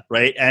Hannah,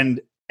 right,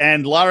 and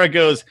Lara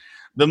goes,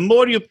 "The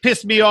more you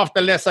piss me off,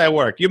 the less I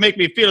work. You make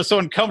me feel so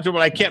uncomfortable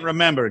I can't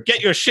remember.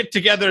 Get your shit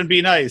together and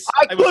be nice."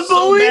 I was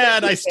so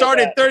mad. I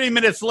started 30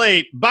 minutes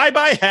late.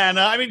 Bye-bye,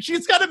 Hannah. I mean,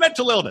 she's got a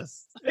mental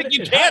illness. Like,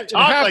 you can't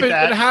talk like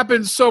that. It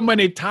happened so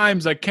many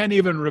times I can't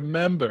even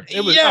remember.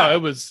 It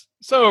was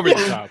so over the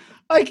top.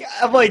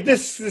 I'm like,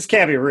 this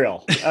can't be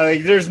real.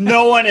 There's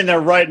no one in their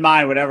right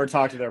mind would ever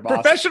talk to their boss.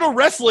 Professional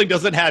wrestling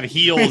doesn't have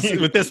heels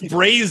with this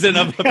brazen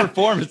of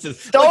performances.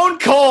 Stone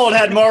Cold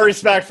had more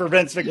respect for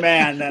Vince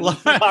McMahon than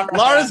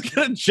Lara's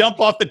going to jump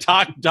off the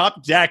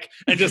top deck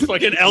and just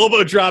fucking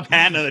elbow drop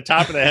Hannah at the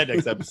top of the head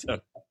next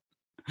episode.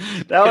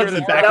 That was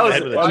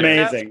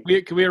amazing.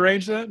 Can we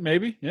arrange that?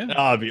 Maybe? Yeah.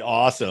 That'd be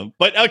awesome.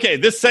 But okay,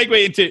 this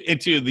segue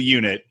into the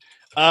unit.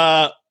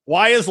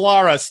 Why is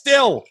Lara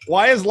still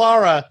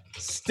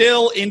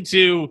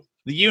into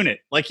the unit?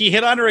 Like, he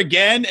hit on her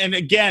again, and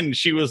again,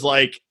 she was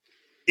like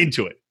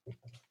into it.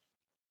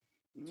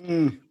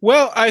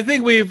 Well, I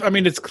think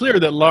it's clear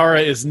that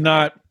Lara is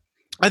not,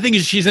 I think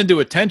she's into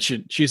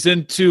attention. She's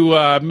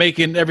into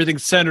making everything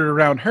centered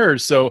around her.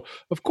 So,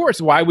 of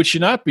course, why would she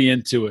not be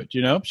into it?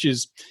 You know,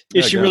 is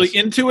she really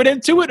into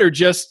it, or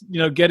just,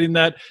 getting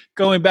that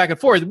going back and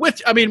forth?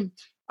 Which,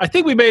 I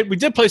think we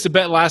did place a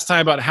bet last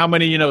time about how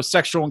many,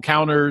 sexual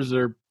encounters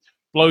or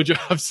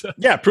blowjobs.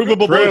 Yeah,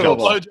 provable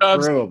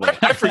blowjobs.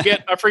 I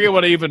forget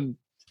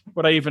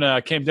what I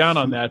even came down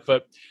on that,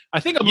 but I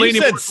think I'm leaning.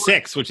 You said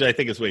 6, which I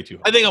think is way too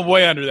high. I think I'm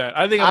way under that.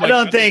 I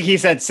don't think he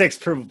said 6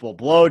 provable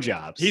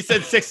blowjobs. He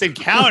said 6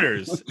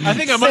 encounters. I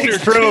think I'm 6 under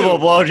provable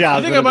 2. blowjobs.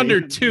 I think I'm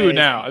under 2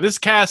 now. This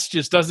cast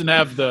just doesn't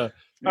have the.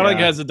 I don't think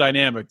it has the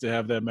dynamic to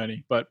have that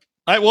many, but.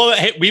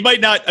 We might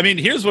not. I mean,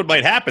 here's what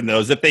might happen though: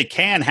 is if they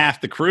can half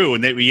the crew,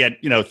 and we had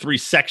 3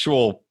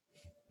 sexually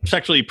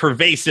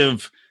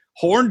pervasive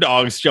horn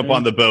dogs jump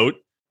on the boat.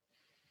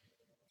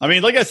 I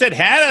mean, like I said,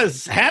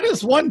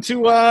 Hannah's one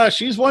to.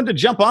 She's one to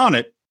jump on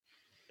it.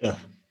 Yeah,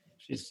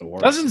 she's the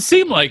worst. Doesn't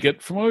seem like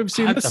it from what we've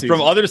seen this season.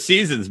 From other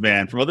seasons,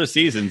 man. From other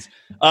seasons.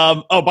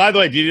 Oh, by the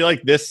way, did you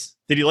like this?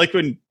 Did you like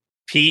when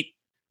Pete,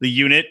 the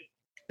unit,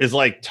 is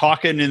like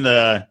talking in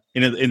the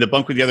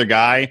bunk with the other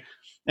guy?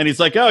 And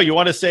he's like, "Oh, you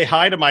want to say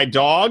hi to my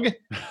dog?"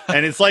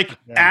 And it's like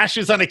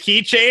ashes on a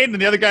keychain.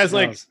 And the other guy's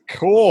like,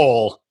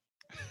 "Cool."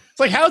 It's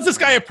like, how is this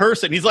guy a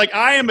person? He's like,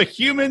 "I am a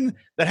human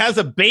that has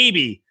a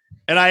baby,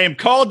 and I am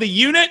called the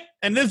unit,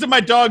 and these are my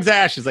dog's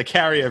ashes I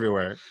carry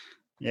everywhere."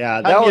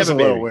 Yeah, that was a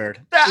little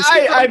weird.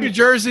 I'm New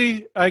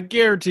Jersey. I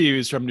guarantee you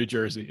he's from New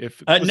Jersly.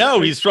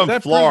 No, he's from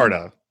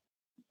Florida.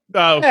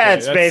 Oh, okay.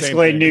 That's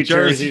basically New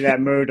Jersey that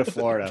moved to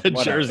Florida. The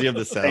Jersey of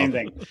the South. Same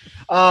thing.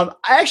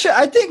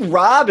 I think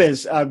Rob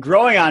is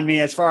growing on me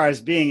as far as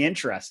being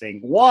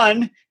interesting.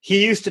 One,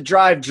 he used to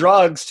drive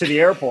drugs to the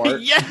airport.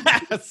 Yes.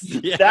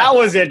 That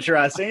was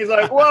interesting. He's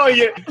like, well,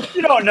 you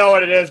don't know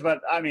what it is,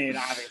 but I mean,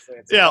 obviously.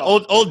 It's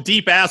old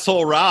deep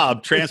asshole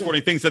Rob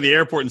transporting things to the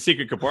airport in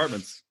secret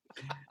compartments.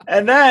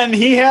 And then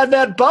he had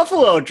that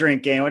buffalo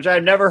drink game, which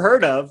I've never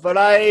heard of, but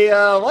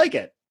I like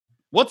it.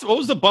 What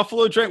was the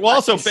buffalo drink? Well,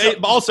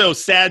 also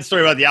sad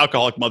story about the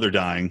alcoholic mother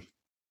dying.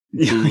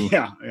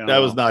 Yeah. That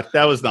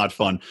was not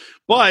fun.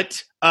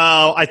 But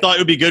I thought it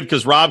would be good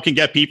because Rob can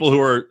get people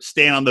who are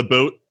staying on the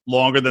boat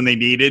longer than they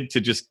needed to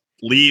just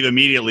leave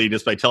immediately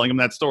just by telling them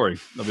that story.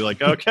 They'll be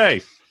like,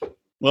 "Okay,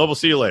 well, we'll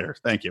see you later.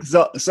 Thank you."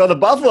 So the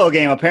buffalo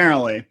game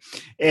apparently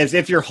is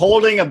if you're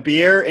holding a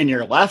beer in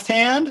your left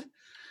hand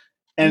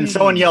and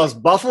someone yells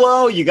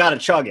buffalo, you got to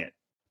chug it.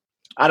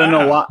 I don't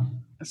know why.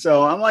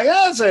 So I'm like,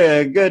 that's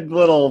a good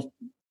little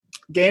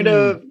game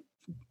to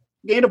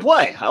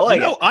play. I like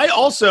it. I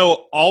also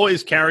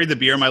always carry the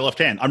beer in my left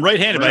hand. I'm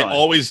right-handed, but I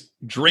always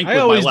drink with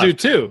my left. I always do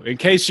too, in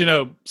case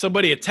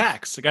somebody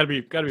attacks. I gotta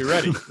be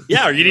ready.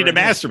 Yeah, or you need to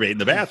masturbate in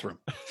the bathroom.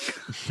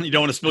 You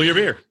don't want to spill your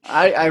beer.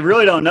 I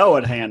really don't know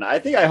what hand. I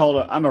think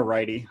I'm a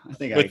righty. I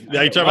think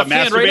are you talking about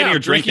masturbating or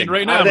drinking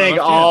right now? I think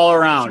all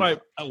around. That's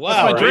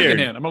my drinking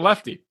hand. I'm a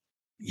lefty.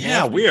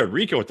 Yeah, weird.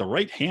 Rico with the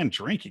right hand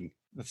drinking.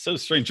 That's so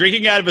strange.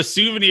 Drinking out of a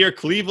souvenir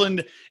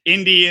Cleveland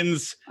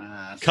Indians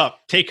cup,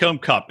 take-home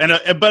cup, and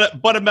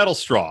a metal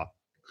straw.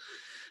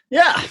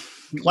 Yeah,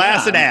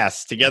 glass and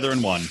ass together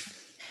in one.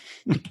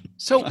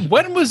 So,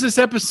 when was this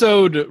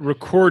episode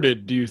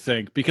recorded? Do you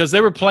think? Because they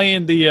were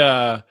playing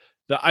the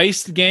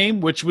ice game,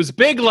 which was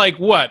big. Like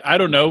what? I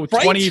don't know.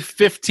 Right?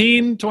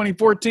 2015,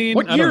 2014.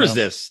 What year is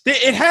this?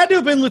 It had to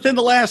have been within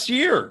the last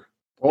year.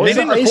 They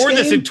didn't record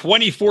this in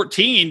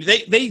 2014.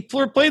 They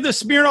played the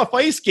Smirnoff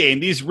Ice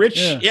game. These rich,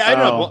 I don't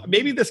know.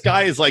 Maybe this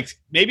guy is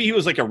maybe he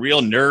was like a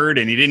real nerd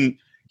and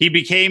he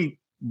became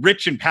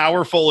rich and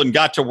powerful and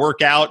got to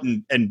work out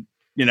and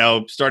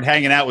start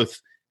hanging out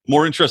with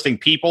more interesting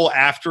people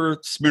after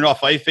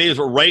Smirnoff Ice phase,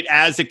 or right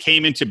as it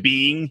came into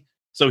being.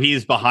 So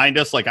he's behind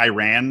us like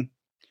Iran.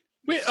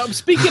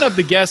 Speaking of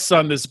the guests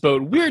on this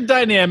boat, weird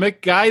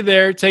dynamic. Guy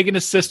there taking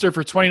his sister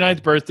for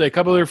 29th birthday, a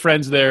couple of her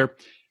friends there.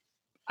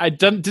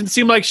 Didn't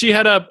seem like she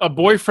had a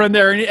boyfriend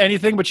there or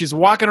anything, but she's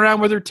walking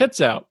around with her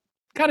tits out.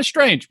 Kind of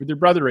strange with your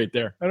brother right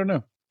there. I don't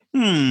know.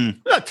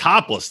 Not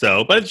topless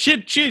though, but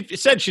she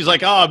said, she's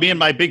like, oh, me and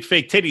my big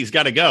fake titties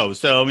got to go.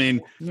 So, I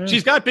mean,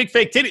 she's got big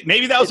fake titties.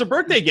 Maybe that was a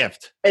birthday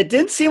gift. It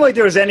didn't seem like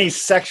there was any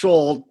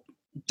sexual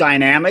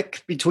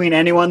dynamic between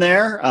anyone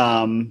there.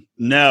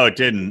 No, it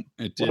didn't.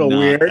 It did not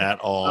weird at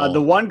all.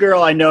 The one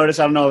girl I noticed,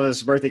 I don't know if it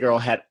was a birthday girl,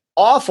 had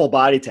awful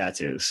body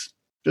tattoos.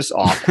 Just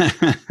awful.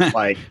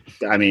 Like,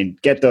 I mean,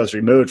 get those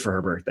removed for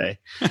her birthday.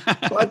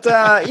 But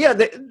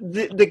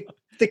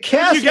the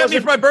cast. You get me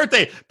for my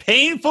birthday.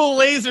 Painful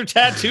laser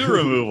tattoo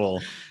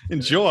removal.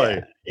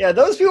 Enjoy. Yeah,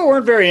 those people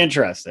weren't very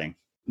interesting.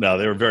 No,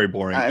 they were very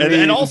boring.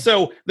 And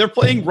also, they're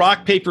playing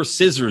rock, paper,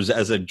 scissors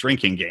as a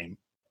drinking game.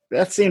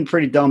 That seemed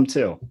pretty dumb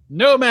too.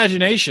 No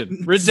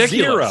imagination.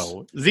 Ridiculous.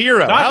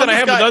 Zero. Not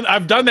that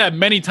I've done that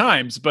many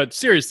times, but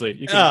seriously,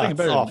 you can think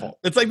about it. Awful.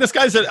 It's like this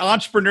guy's an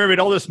entrepreneur, made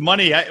all this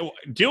money.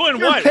 Doing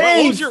You're what?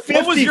 What was your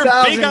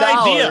big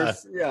idea?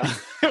 Yeah.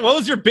 What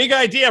was your big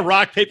idea,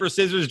 rock, paper,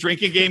 scissors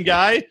drinking game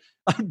guy?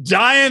 I'm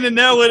dying to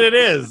know what it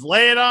is.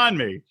 Lay it on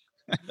me.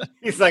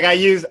 He's like, I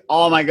use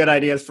all my good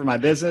ideas for my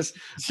business.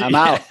 I'm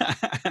out.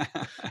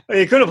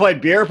 You couldn't play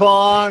beer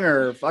pong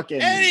or fucking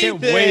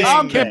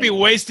can't be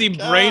wasting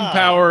brain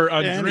power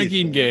on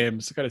drinking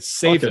games. Got to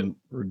save it.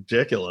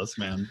 Ridiculous,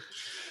 man.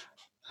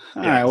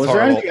 All right. Was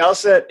there anything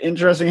else that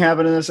interesting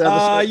happened in this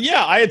episode?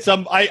 Yeah, I had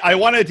some. I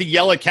wanted to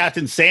yell at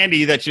Captain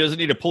Sandy that she doesn't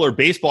need to pull her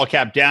baseball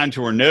cap down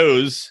to her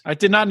nose. I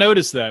did not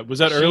notice that. Was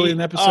that early in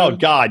the episode? Oh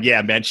God,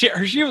 yeah, man.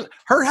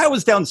 Her hat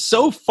was down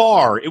so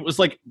far, it was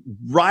like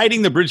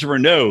riding the bridge of her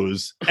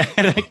nose,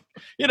 and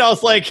I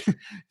was like,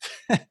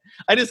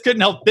 I just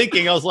couldn't help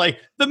thinking. I was like,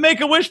 the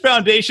Make-A-Wish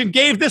Foundation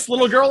gave this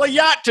little girl a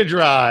yacht to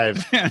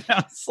drive. And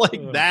I was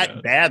like,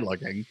 bad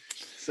looking.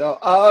 So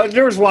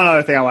there was one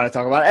other thing I want to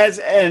talk about.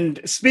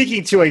 And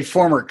speaking to a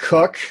former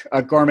cook,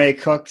 a gourmet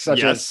cook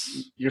such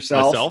as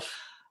yourself,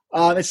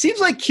 it seems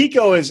like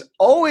Kiko is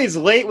always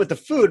late with the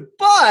food,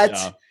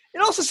 but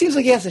it also seems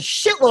like he has a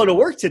shitload of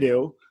work to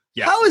do.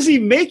 Yeah. How is he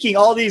making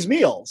all these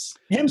meals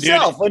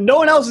himself when no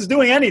one else is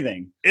doing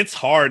anything? It's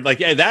hard. Like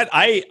that,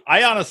 I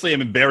honestly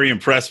am very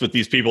impressed with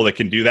these people that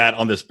can do that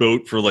on this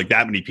boat for like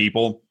that many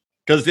people.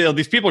 Because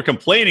these people are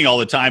complaining all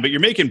the time, but you're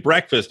making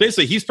breakfast.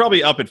 Basically, he's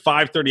probably up at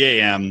 5:30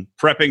 a.m.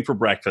 prepping for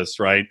breakfast,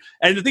 right?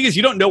 And the thing is,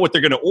 you don't know what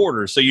they're going to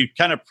order, so you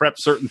kind of prep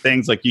certain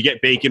things. Like you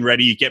get bacon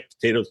ready, you get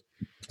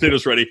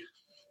potatoes ready,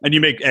 and you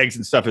make eggs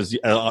and stuff as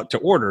to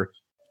order.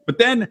 But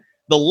then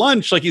the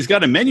lunch, like he's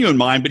got a menu in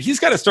mind, but he's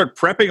got to start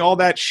prepping all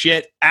that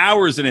shit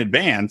hours in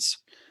advance.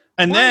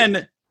 And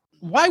then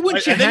why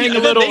wouldn't you hang a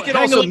little? They can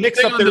also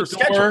mix up their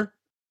schedule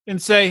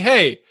and say,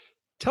 "Hey,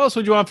 tell us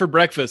what you want for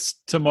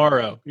breakfast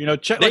tomorrow."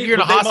 Check like you're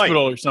in a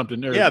hospital or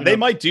something. Or, they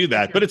might do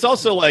that. But it's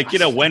also like,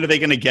 when are they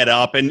going to get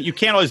up? And you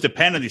can't always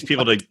depend on these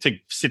people to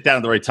sit down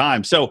at the right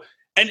time. So,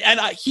 and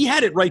he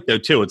had it right, though,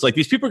 too. It's like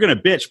these people are going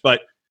to bitch,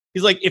 but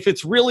he's like, if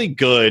it's really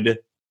good,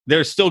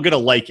 they're still going to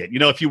like it.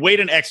 If you wait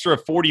an extra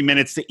 40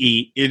 minutes to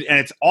eat and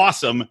it's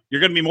awesome,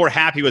 you're going to be more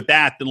happy with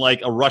that than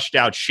like a rushed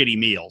out shitty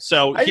meal.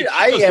 So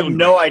I have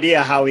no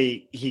idea how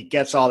he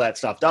gets all that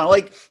stuff done.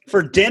 Like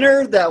for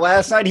dinner that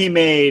last night, he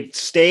made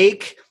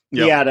steak.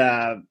 Yep. He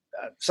had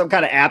some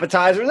kind of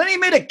appetizer. And then he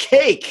made a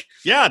cake.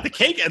 Yeah, the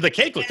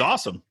cake looked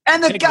awesome.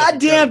 And the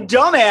goddamn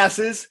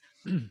dumbasses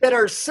that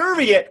are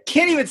serving it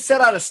can't even set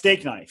out a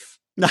steak knife.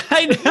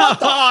 I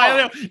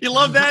know. You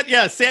love that?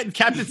 Yeah.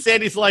 Captain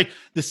Sandy's like,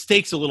 the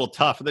steak's a little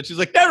tough. And then she's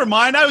like, never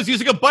mind. I was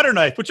using a butter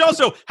knife, which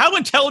also, how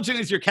intelligent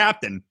is your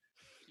captain?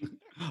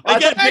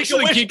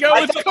 Actually, Kiko,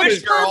 it's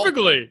cooked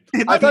perfectly.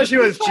 I thought she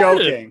was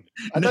joking.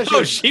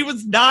 She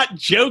was not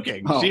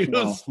joking. She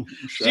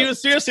was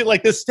seriously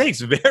like, this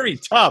steak's very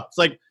tough. It's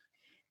like,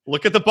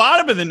 look at the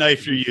bottom of the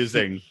knife you're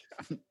using.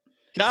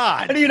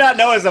 God. How do you not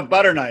know it's a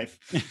butter knife?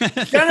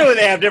 Generally,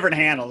 they have different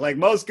handles. Like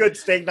most good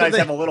steak knives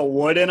have a little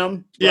wood in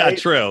them. Right? Yeah,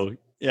 true.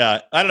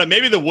 Yeah, I don't know.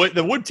 Maybe the wood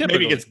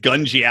maybe gets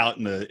gungy out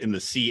in the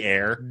sea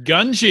air.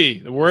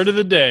 Gungy, the word of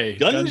the day.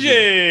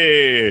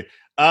 Gungy.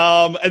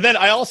 And then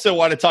I also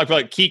want to talk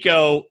about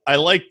Kiko. I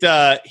liked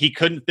he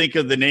couldn't think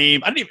of the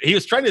name. He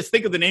was trying to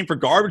think of the name for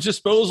garbage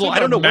disposal. I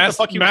don't know what the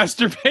fuck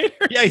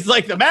masturbator. Yeah, he's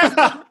like the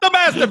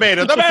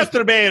masturbator.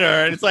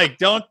 And it's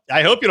like,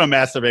 I hope you don't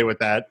masturbate with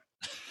that.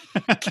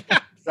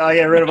 So I'll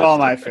get rid of all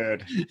my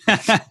food.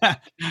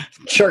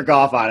 Jerk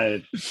off on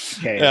it.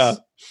 Case. Yeah.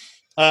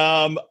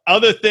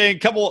 Other thing,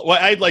 I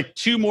had like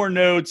two more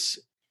notes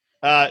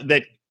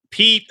that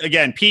Pete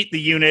the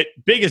unit,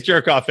 biggest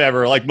jerk off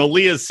ever. Like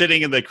Malia's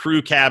sitting in the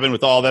crew cabin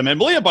with all of them. And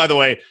Malia, by the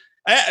way,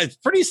 it's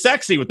pretty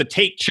sexy with the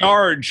take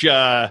charge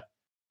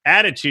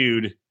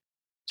attitude.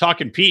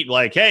 talking Pete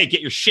like, hey,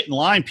 get your shit in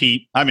line,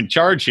 Pete. I'm in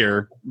charge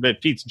here.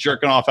 But Pete's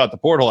jerking off out the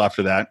portal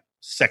after that.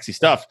 Sexy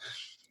stuff.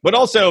 But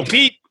also,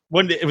 Pete,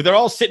 when they're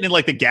all sitting in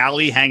like the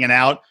galley hanging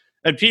out,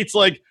 and Pete's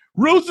like,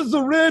 roses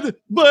are red,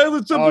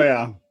 violets are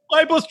blue.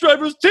 My bus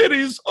driver's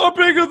titties are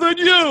bigger than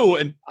you.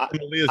 And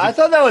I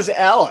thought that was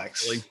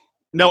Alex.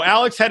 No,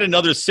 Alex had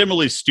another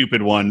similarly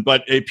stupid one,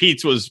 but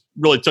Pete's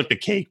really took the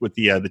cake with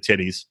the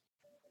titties.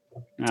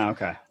 Oh,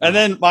 okay. And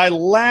then my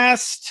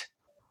last,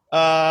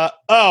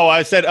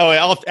 I said,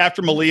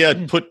 after Malia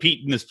put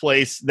Pete in his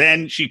place,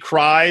 then she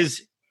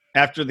cries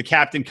after the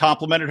captain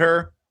complimented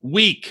her.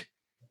 Weak.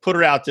 Put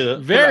her out to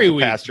very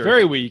weak. Pasture.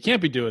 Very weak. You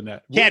can't be doing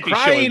that. Can't be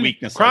showing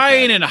weakness.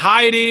 Crying like and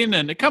hiding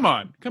and come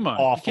on.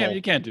 Awful.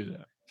 You can't do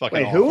that.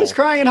 Wait, who was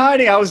crying and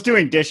hiding? I was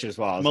doing dishes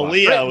while I was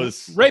Malia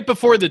was right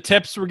before the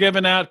tips were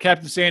given out.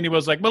 Captain Sandy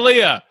was like,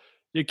 Malia,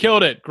 you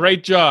killed it.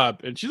 Great job.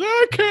 And she's like,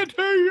 I can't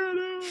tell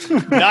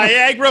you.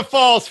 Niagara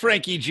Falls,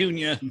 Frankie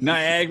Jr.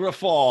 Niagara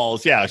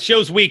Falls. Yeah,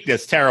 shows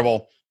weakness.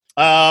 Terrible.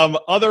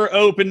 Other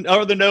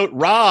note,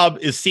 Rob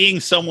is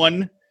seeing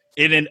someone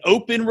in an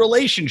open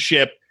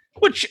relationship,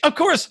 which, of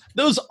course,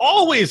 those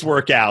always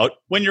work out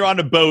when you're on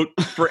a boat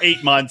for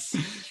 8 months.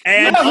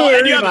 And,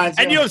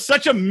 you have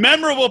such a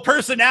memorable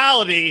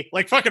personality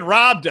like fucking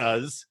Rob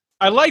does.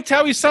 I liked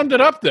how he summed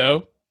it up,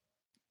 though.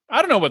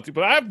 I don't know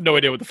but I have no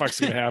idea what the fuck's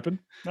going to happen.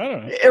 I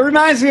don't know. It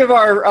reminds me of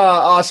our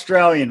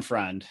Australian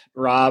friend,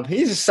 Rob.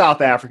 He's a South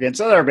African,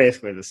 so they're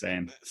basically the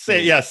same.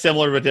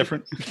 Similar but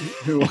different.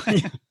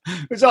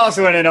 Who's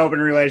also in an open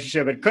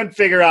relationship and couldn't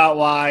figure out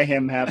why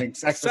him having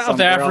sex with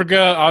South Africa,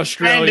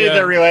 Australia, ended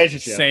their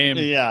relationship. Same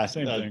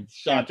thing.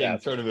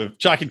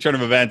 Shocking turn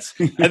of events.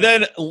 And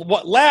then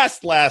what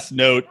last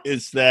note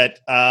is that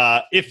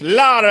if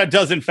Lara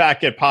does in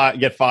fact get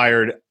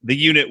fired, the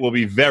unit will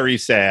be very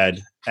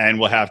sad.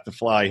 And will have to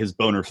fly his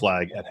boner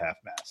flag at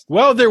half-mast.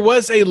 Well, there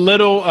was a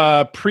little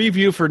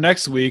preview for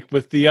next week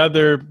with the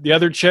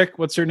other chick.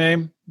 What's her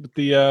name? With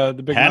the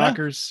big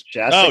knockers.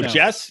 Jess. Oh,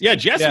 Jess. Yeah,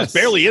 Jess was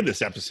barely in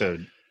this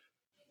episode.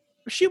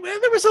 There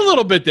was a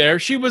little bit there.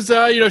 She was,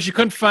 she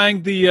couldn't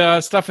find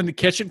the stuff in the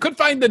kitchen. Couldn't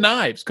find the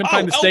knives. Couldn't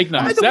find the steak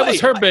knives. That was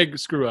her big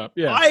screw up.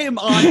 Yeah, I am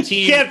on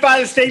team. You can't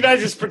find the steak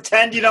knives. Just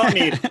pretend you don't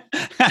need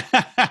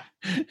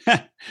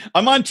it.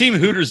 I'm on team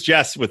Hooters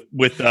Jess with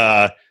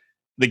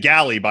the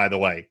galley, by the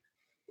way,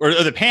 or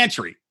the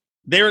pantry.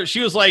 She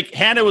was like,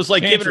 Hannah was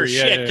like giving her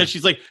shit because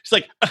she's like,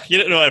 you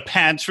don't know what a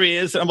pantry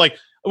is. And I'm like,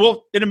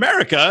 well, in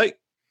America,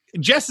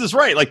 Jess is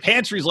right. Like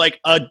pantry's like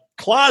a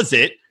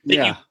closet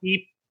that you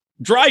keep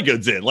dry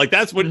goods in. Like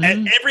that's what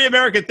every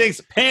American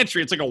thinks.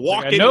 Pantry. It's like a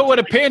walk-in. I know what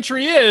a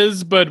pantry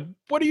is, but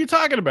what are you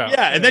talking about?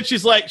 Yeah, and then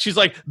she's like,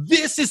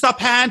 this is the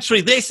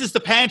pantry. This is the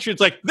pantry.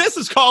 It's like this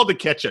is called the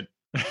kitchen.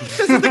 This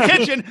is the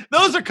kitchen.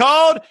 Those are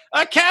called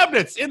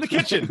cabinets in the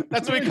kitchen.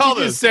 That's what we call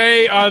those.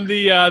 Say on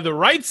the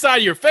right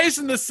side, you're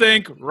facing the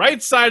sink,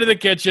 right side of the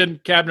kitchen,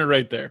 cabinet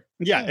right there.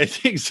 Yeah,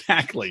 it's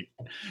exactly.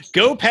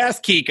 Go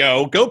past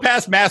Kiko, go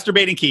past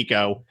masturbating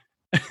Kiko,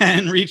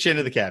 and reach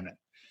into the cabinet.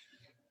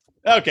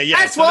 Okay, yeah.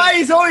 That's why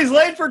he's always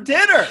late for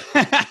dinner.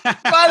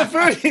 By the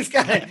food, he's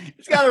got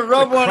to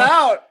rub one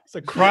out. It's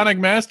a chronic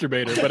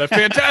masturbator, but a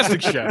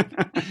fantastic chef.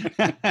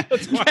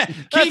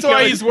 That's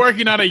why he's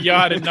working on a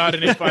yacht and not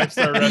in a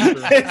 5-star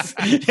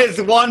restaurant.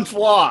 His one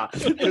flaw.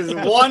 There's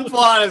one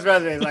flaw in his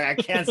resume. He's like, I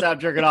can't stop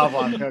jerking off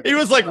while I'm cooking. He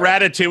was like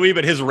Ratatouille,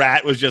 but his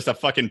rat was just a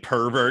fucking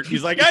pervert.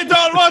 He's like, I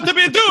don't want to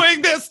be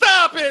doing this.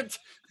 Stop it.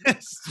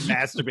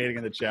 Masturbating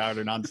in the shower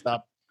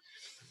nonstop.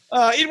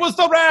 It was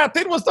the rat.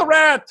 It was the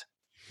rat.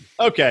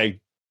 Okay.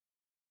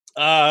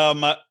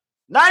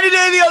 90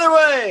 Day the Other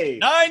Way.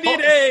 90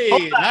 Day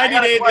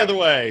the Other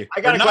Way.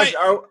 I got a question.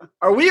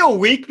 Are we a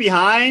week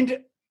behind?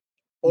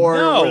 Or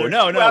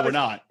no, we're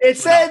not. It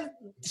said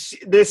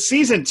this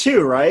season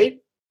 2, right?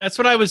 That's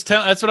what I was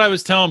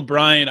telling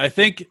Brian. I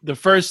think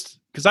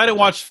because I didn't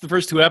watch the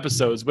first 2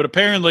 episodes, but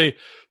apparently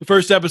the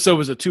first episode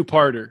was a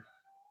 2-parter.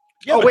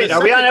 Yeah,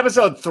 are we on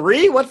episode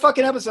 3? What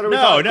fucking episode are we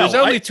on? No. There's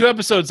only 2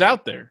 episodes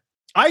out there.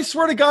 I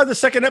swear to God, the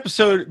second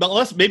episode,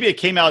 unless maybe it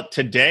came out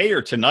today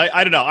or tonight.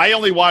 I don't know. I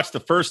only watched the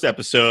first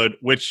episode,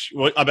 which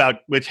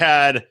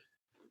had,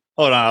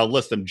 hold on, I'll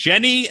list them.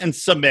 Jenny and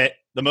Submit,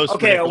 the most.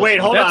 Okay, wait,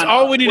 hold on. That's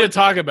all we need to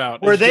talk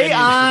about. Were they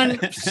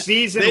on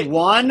season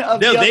 1 of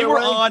The Other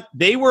Way?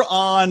 They were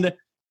on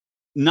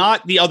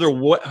not The Other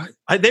Way.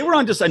 They were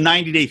on just a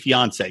 90 Day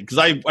Fiance because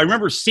I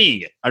remember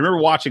seeing it. I remember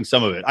watching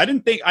some of it. I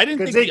didn't think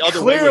The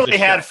Other Way clearly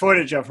had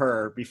footage of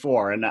her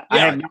before, and I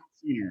had not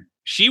seen her.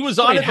 She was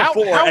on it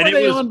before,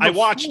 and I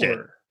watched it.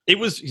 It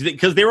was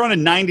because they were on a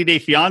 90 Day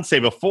Fiance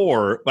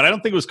before, but I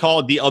don't think it was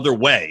called The Other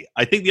Way.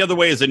 I think The Other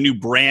Way is a new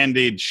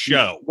branded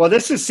show. Well,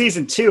 this is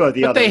season 2 of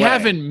The Other Way. But they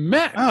haven't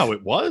met. Oh,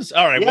 it was?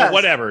 All right, well,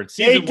 whatever.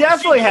 They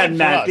definitely had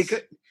met.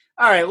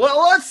 All right, well,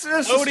 let's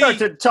start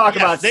to talk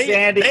about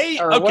Sandy.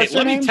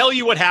 Let me tell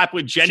you what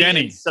happened with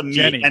Jenny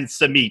and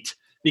Samit,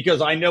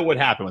 because I know what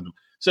happened with them.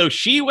 So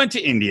she went to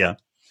India.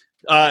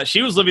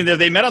 She was living there.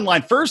 They met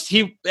online. First,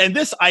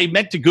 I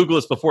meant to Google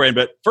this beforehand,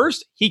 but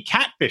first he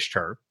catfished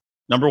her.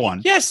 Number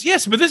one.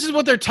 Yes, but this is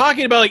what they're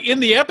talking about, like in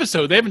the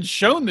episode. They haven't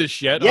shown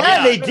this yet.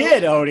 Yeah, they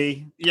did,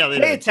 Odie. Yeah, they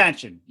Pay did.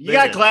 attention. You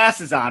got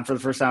glasses on for the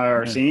first time I've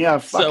ever seen. You gotta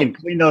fucking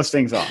clean those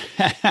things off.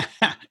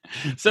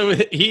 So I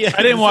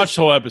didn't watch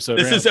the whole episode.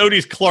 This is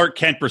Odie's Clark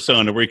Kent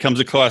persona, where he comes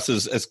across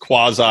as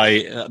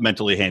quasi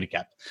mentally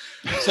handicapped.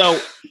 So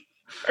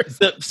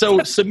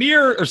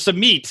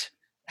Samit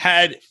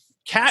had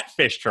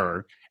catfished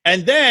her,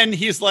 and then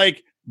he's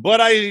like,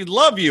 but I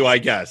love you, I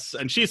guess.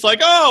 And she's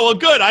like, oh, well,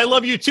 good. I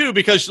love you too,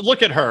 because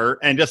look at her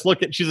and just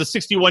she's a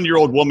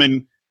 61-year-old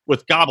woman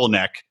with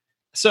gobbleneck.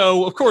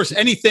 So, of course,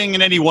 anything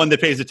and anyone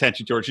that pays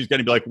attention to her, she's going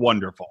to be like,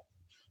 wonderful.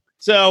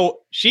 So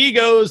she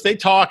goes, they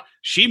talk.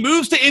 She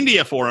moves to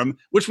India for him,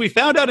 which we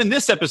found out in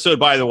this episode,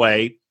 by the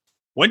way.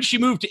 When she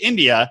moved to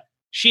India,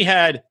 she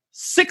had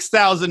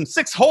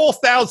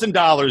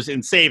 $6,000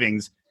 in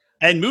savings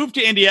and moved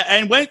to India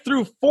and went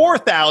through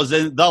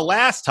 $4,000 the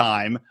last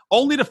time,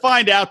 only to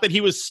find out that he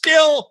was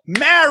still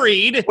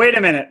married. Wait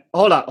a minute.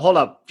 Hold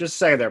up. Just a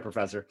second there,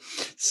 Professor.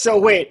 So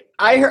wait,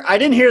 I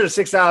didn't hear the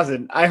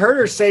 6,000. I heard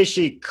her say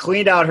she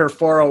cleaned out her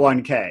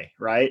 401k,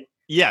 right?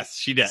 Yes,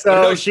 she did.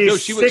 So she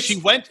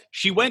went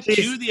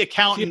to the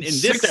accountant in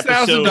this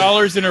episode.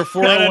 $6,000 in her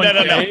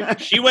 401k. No.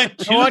 She went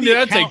to How long did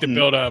that take to accountant.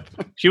 build up?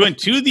 She went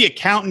to the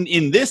accountant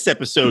in this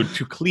episode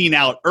to clean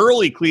out her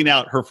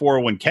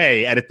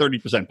 401k at a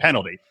 30%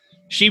 penalty.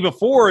 She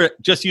before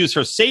just used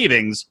her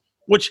savings,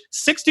 which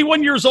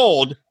 61 years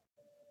old,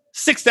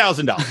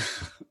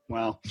 $6,000.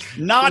 Well,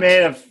 not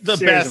made a the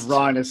series best of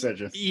wrong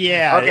decisions.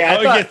 Yeah.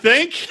 Okay. You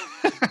think?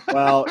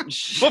 Well,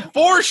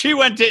 before she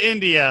went to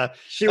India,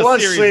 she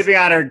was sleeping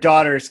on her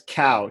daughter's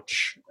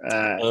couch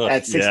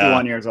at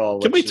 61 years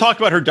old. Can we talk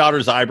about her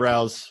daughter's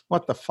eyebrows?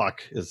 What the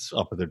fuck is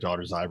up with her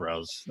daughter's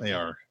eyebrows? They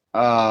are.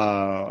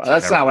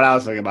 That's not what I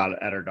was thinking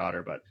about at her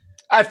daughter, but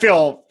I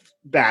feel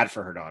bad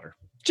for her daughter.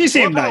 She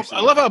seemed nice.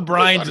 I love how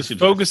Brian just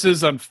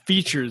focuses on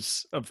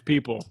features of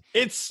people.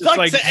 It's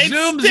like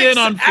zooms in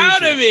on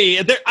out of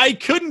me. I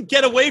couldn't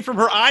get away from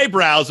her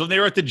eyebrows when they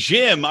were at the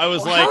gym. I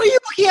was like, "How are you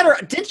looking at her?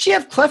 Did she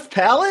have cleft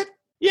palate?"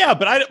 Yeah,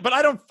 but I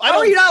don't.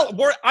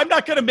 I'm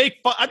not going to make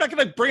fun. I'm not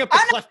going to bring up the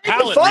cleft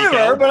palate. I'm not making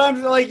fun of her, but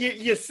I'm like,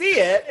 you see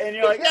it, and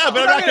you're like, yeah,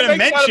 but I'm not going to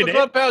mention it.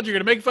 You're going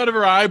to make fun of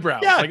her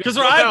eyebrows. Yeah, because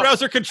her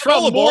eyebrows are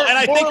controllable, and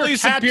I think her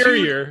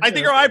superior. I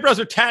think her eyebrows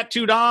are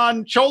tattooed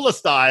on Chola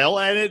style,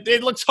 and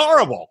it looks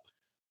horrible.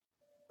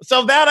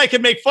 So that I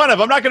can make fun of.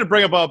 I'm not going to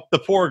bring up the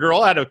poor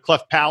girl had a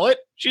cleft palate.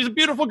 She's a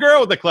beautiful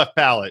girl with a cleft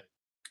palate.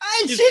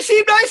 She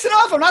seemed nice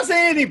enough. I'm not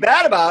saying anything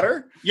bad about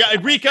her. Yeah,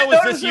 Rico, was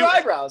this you?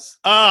 Eyebrows.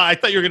 I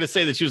thought you were going to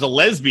say that she was a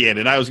lesbian,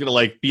 and I was going to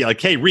be like,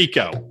 "Hey,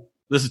 Rico,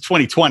 this is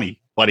 2020,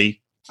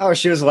 buddy." Oh,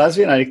 she was a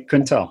lesbian? I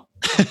couldn't tell.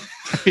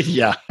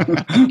 Yeah.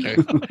 Okay.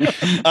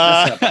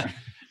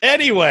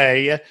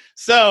 Anyway,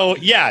 so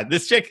yeah,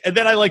 this chick, and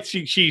then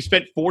she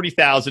spent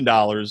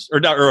 $40,000 or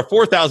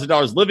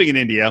 $4,000 living in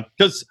India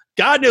because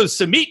God knows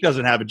Samit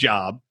doesn't have a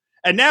job,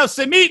 and now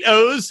Samit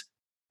owes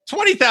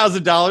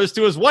 $20,000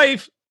 to his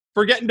wife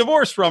for getting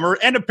divorced from her,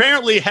 and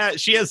apparently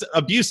she has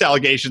abuse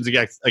allegations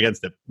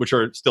against him, which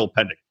are still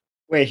pending.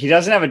 Wait, he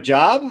doesn't have a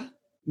job?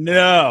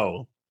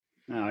 No.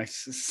 No,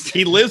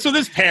 he lives with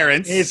his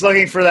parents. He's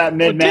looking for that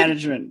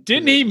mid-management.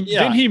 Didn't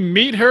he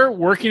meet her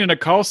working in a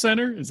call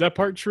center? Is that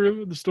part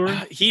true of the story?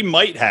 He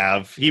might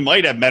have. He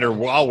might have met her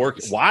while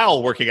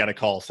working at a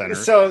call center.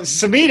 So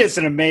Samit is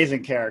an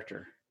amazing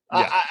character.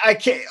 Yeah. I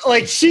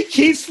can't, she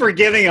keeps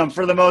forgiving him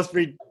for the most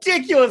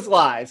ridiculous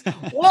lies.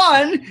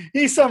 One,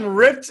 he's some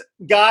ripped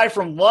guy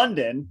from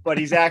London, but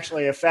he's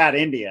actually a fat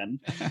Indian.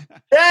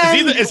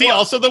 Is he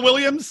also the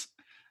Williams?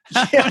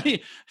 Yeah.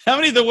 How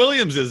many of the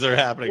Williamses are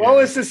happening? What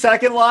was the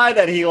second lie?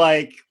 That he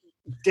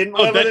didn't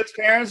live with his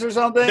parents or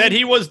something? That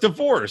he was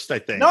divorced, I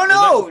think.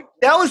 No.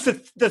 That was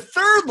the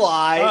third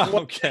lie. Oh,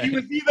 okay. He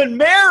was even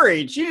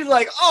married. She's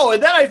like,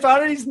 and then I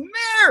found out he's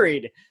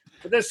married.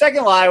 But the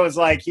second lie was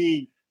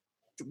he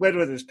lived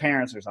with his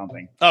parents or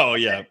something. Oh,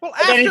 yeah. Well,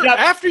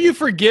 after you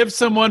forgive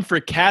someone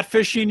for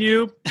catfishing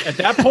you, at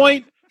that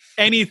point,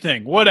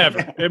 anything,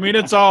 whatever. I mean,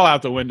 it's all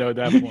out the window at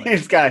that point.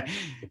 This guy,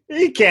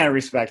 he can't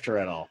respect her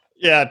at all.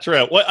 Yeah,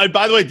 true.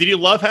 By the way, did you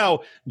love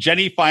how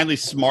Jenny finally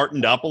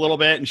smartened up a little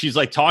bit? And she's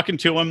talking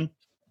to him,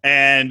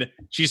 and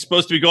she's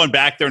supposed to be going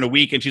back there in a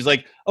week. And she's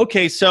like,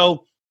 okay,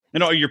 so,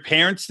 are your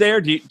parents there?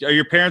 Are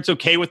your parents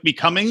okay with me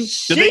coming?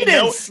 She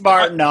didn't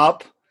smarten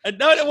up.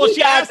 No, well,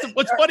 she asked him.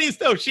 What's funny is,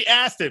 though, she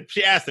asked him.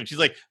 She's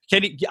like,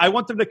 I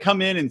want them to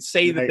come in and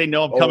say that they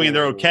know I'm coming and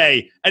they're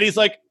okay. And he's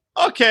like,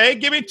 okay,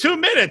 give me 2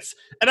 minutes.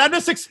 And I'm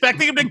just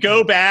expecting him to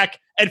go back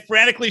and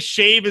frantically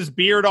shave his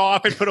beard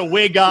off and put a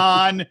wig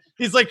on.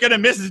 He's going to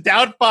miss his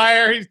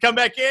Doubtfire. He's come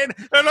back in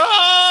and,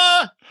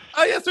 oh,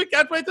 yes, we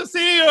can't wait to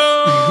see you.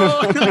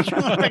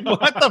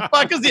 What the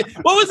fuck is he?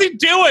 What was he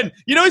doing?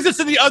 He's just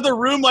in the other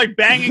room,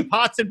 banging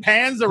pots and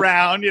pans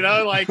around,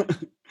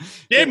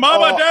 hey,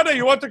 Mama, Daddy,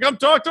 you want to come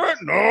talk to her?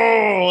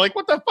 No.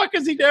 What the fuck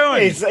is he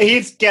doing?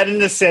 He's getting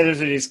the scissors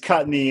and he's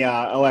cutting the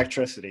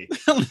electricity.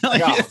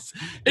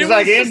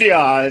 It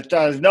India, it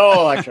does no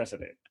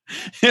electricity.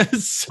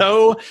 It's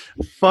so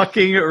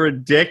fucking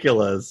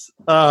ridiculous.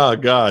 Oh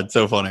God,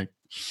 so funny.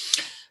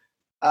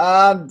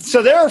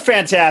 So they're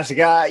fantastic.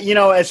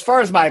 As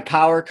far as my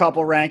power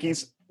couple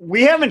rankings,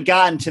 we haven't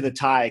gotten to the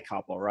tie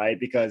couple, right?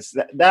 Because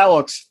that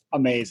looks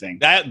amazing.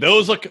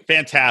 Those look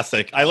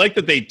fantastic. I like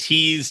that they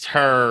teased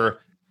her.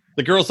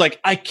 The girl's like,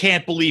 I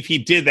can't believe he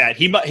did that.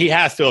 He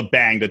has to have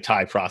banged a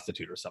Thai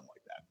prostitute or something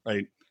like that,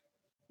 right?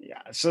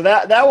 Yeah. So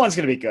that one's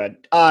going to be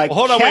good. Well,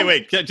 hold on,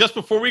 wait. Just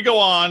before we go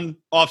on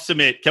off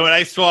Sumit, can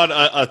I throw out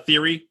a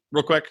theory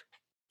real quick?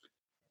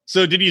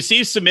 So did you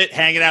see Sumit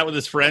hanging out with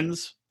his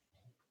friends?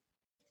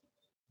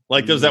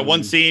 Like there's that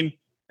one scene,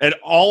 and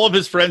all of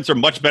his friends are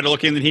much better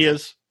looking than he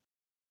is.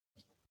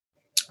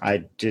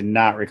 I did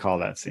not recall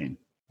that scene.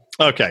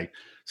 Okay.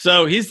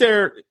 So he's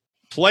there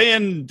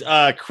playing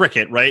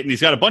cricket, right? And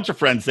he's got a bunch of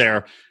friends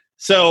there.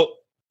 So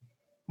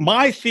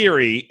my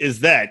theory is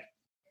that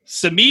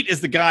Sumit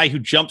is the guy who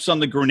jumps on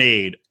the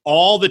grenade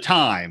all the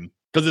time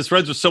because his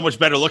friends are so much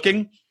better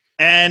looking.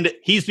 And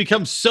he's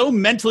become so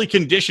mentally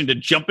conditioned to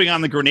jumping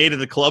on the grenade at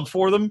the club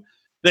for them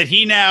that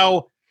he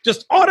now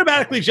just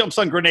automatically jumps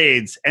on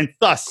grenades and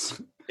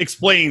thus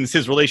explains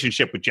his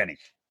relationship with Jenny.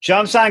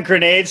 Jumps on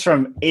grenades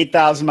from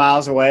 8,000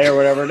 miles away or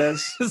whatever it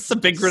is. It's a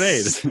big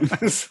grenade.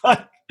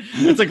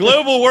 It's a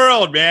global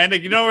world, man.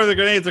 You know where the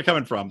grenades are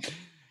coming from.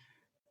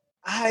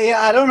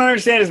 I don't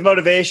understand his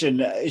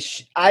motivation.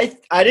 I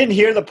didn't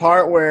hear the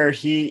part where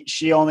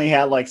she only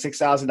had like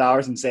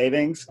 $6,000 in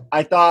savings.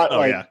 I thought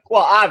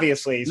well,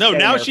 obviously. No,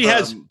 now she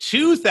has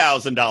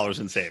 $2,000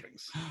 in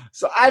savings.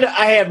 So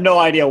I have no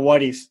idea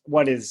what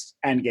his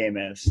end game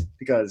is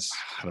because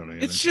I don't know.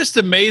 It's just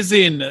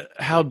amazing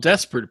how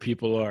desperate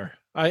people are.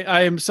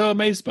 I am so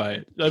amazed by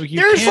it.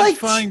 There's like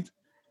find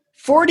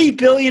 40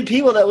 billion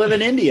people that live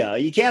in India.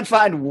 You can't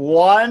find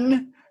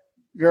one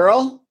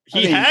girl.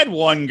 He had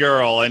one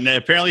girl, and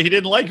apparently he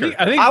didn't like her.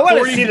 I think I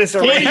want to see this.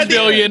 40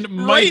 billion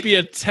might be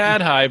a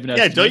tad high.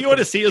 Yeah, don't you want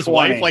to see his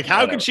wife? Like,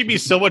 how could she be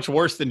so much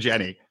worse than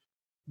Jenny?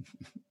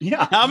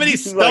 Yeah. How many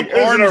stump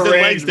arms and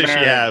legs does she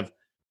have?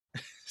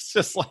 It's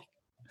just like,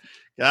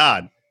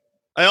 God.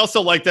 I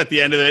also liked at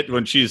the end of it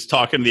when she's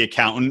talking to the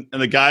accountant,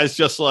 and the guy's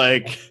just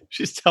like,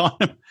 she's telling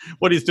him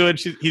what he's doing.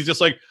 He's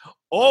just like,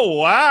 oh,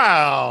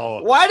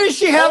 wow. Why does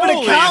she have an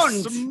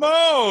accountant?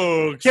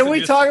 Smokes. Can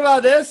we talk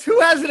about this? Who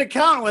has an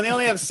accountant when they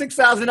only have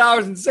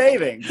 $6,000 in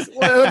savings?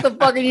 What the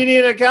fuck do you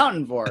need an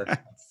accountant for?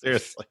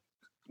 Seriously.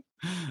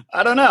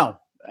 I don't know.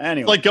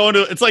 Anyway.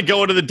 It's like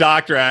going to the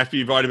doctor after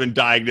you've already been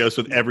diagnosed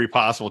with every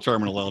possible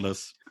terminal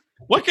illness.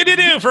 What can you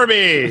do for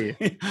me?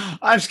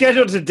 I'm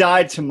scheduled to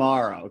die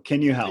tomorrow.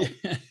 Can you help?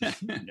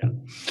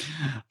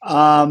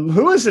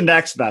 Who is the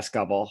next best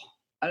couple?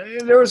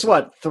 There was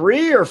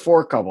 3 or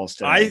 4 couples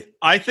today.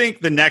 I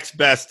think the next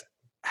best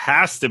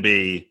has to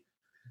be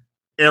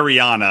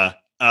Ariana,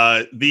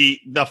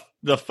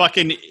 the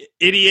fucking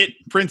idiot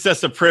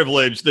princess of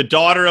privilege, the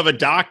daughter of a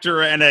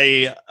doctor and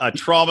a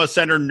trauma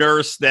center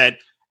nurse that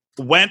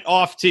went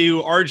off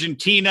to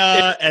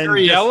Argentina and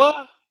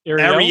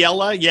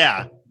Ariela,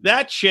 yeah,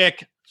 that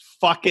chick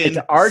fucking it's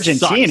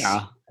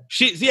Argentina.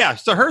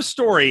 Sucks. So her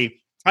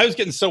story. I was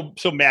getting so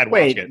mad.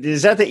 Wait, watching it.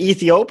 Is that the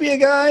Ethiopia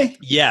guy?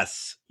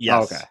 Yes.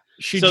 Oh, okay.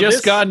 She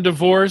just gotten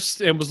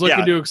divorced and was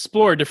looking to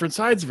explore different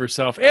sides of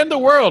herself and the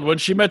world when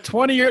she met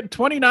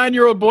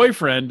 29-year-old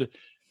boyfriend.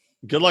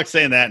 Good luck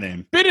saying that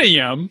name.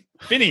 Biniam.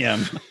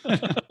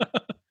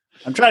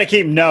 I'm trying to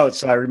keep notes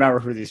so I remember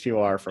who these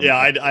people are from. Yeah,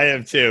 I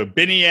have too.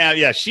 Biniam.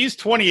 Yeah, she's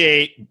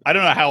 28. I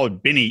don't know how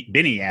old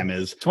Biniam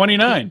is.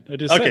 29.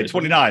 Okay,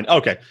 29.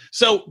 Okay.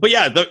 So, but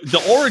yeah,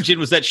 the origin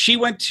was that she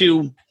went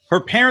to. Her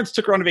parents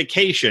took her on a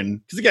vacation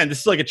because, again, this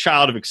is like a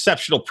child of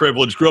exceptional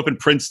privilege. Grew up in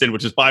Princeton,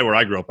 which is by where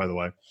I grew up, by the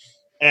way.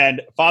 And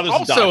father's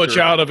also a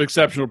child of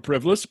exceptional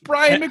privilege.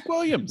 Brian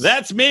McWilliams.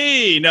 That's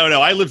me. No,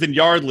 I lived in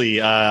Yardley,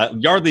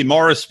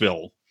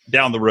 Morrisville,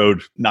 down the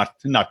road.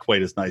 Not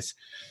quite as nice.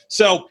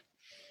 So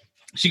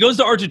she goes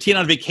to Argentina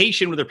on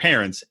vacation with her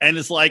parents and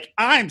is like,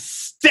 "I'm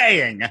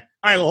staying.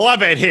 I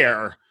love it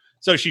here."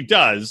 So she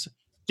does.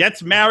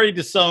 Gets married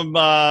to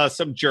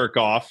some jerk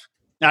off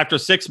after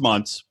 6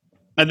 months.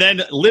 And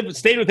then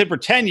stayed with him for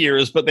 10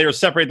 years, but they were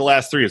separated the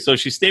last 3 years. So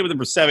she stayed with him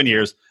for 7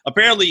 years.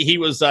 Apparently, he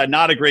was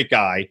not a great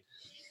guy.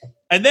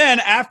 And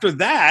then after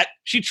that,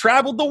 she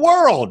traveled the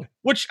world,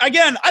 which,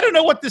 again, I don't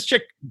know what this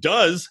chick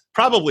does.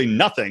 Probably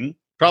nothing.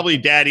 Probably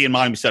daddy and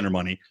mommy sent her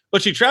money.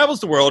 But she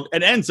travels the world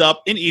and ends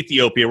up in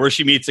Ethiopia, where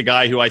she meets a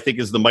guy who I think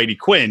is the Mighty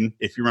Quinn,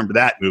 if you remember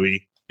that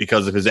movie,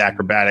 because of his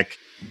acrobatic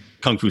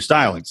kung fu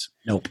stylings.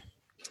 Nope.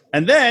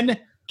 And then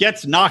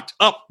gets knocked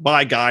up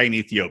by a guy in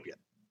Ethiopia.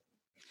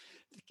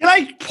 Can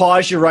I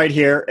pause you right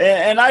here?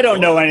 And I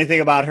don't know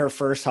anything about her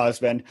first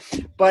husband,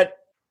 but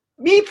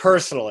me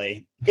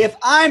personally, if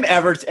I'm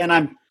ever, and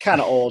I'm kind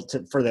of old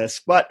for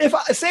this, but if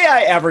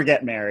I ever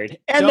get married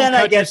and don't then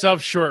cut I get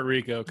yourself short,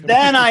 Rico.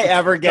 Then I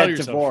ever get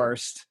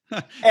divorced.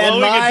 Well,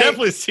 we can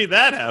definitely see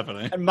that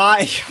happening. And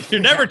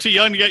you're never too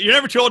young to get. You're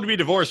never too old to be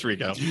divorced,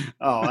 Rico.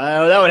 Oh,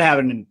 that would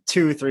happen in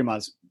 2-3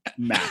 months.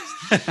 max.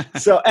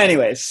 So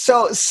anyways,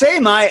 so say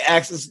my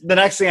ex, the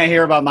next thing I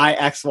hear about my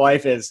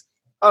ex-wife is,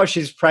 oh,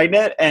 she's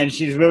pregnant and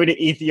she's moving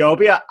to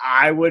Ethiopia.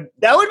 That would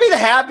be the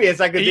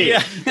happiest I could be.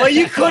 Yeah. Like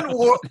you couldn't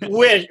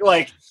wish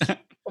like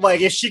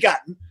if she got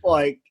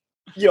like,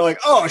 you know, like,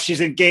 oh, she's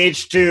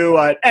engaged to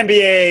an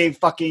NBA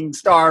fucking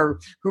star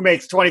who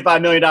makes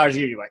 $25 million a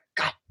year. You're like,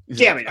 God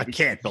damn it. I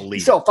can't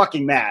believe so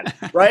fucking mad,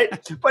 right?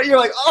 But you're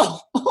like,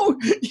 oh,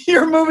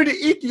 you're moving to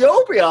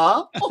Ethiopia.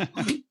 Oh,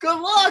 good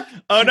luck.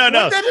 Oh, no.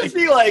 Wouldn't that just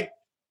be like,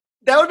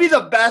 that would be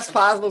the best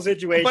possible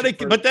situation.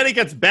 But then it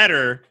gets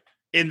better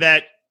in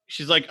that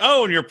she's like,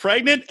 oh, and you're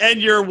pregnant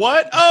and you're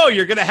what? Oh,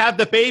 you're going to have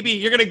the baby.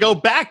 You're going to go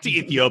back to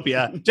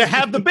Ethiopia to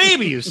have the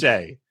baby, you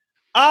say.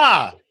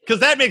 Because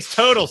that makes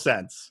total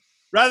sense.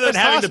 Rather than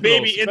having the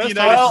baby in the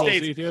United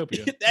States.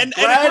 Ethiopia. And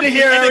glad to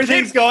hear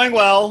everything's going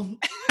well.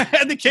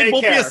 And the kid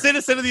won't be a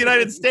citizen of the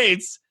United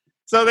States.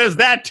 So there's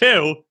that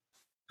too.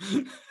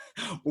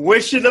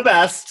 Wish you the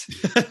best.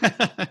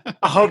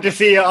 I hope to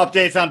see your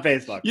updates on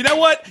Facebook. You know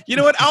what?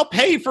 I'll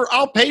pay for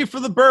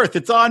the birth.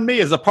 It's on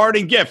me as a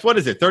parting gift. What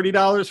is it? $30,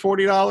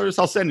 $40?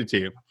 I'll send it to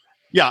you.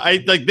 Yeah,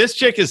 I like this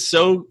chick is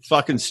so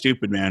fucking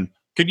stupid, man.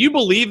 Could you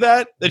believe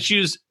that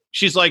she's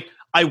like,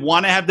 I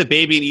want to have the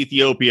baby in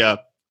Ethiopia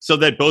so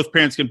that both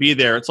parents can be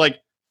there. It's like,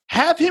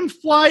 have him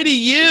fly to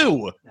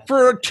you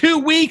for 2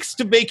 weeks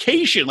to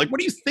vacation. Like, what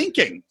are you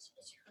thinking?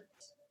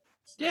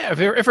 Yeah,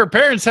 if her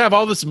parents have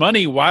all this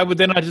money, why would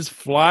they not just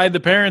fly the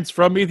parents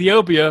from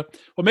Ethiopia?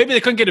 Well, maybe they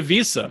couldn't get a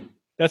visa.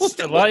 That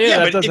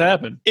does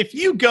happen. If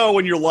you go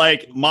and you're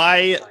like,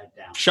 my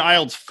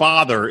child's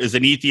father is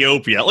in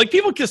Ethiopia, like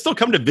people can still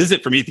come to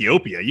visit from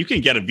Ethiopia. You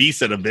can get a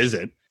visa to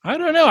visit. I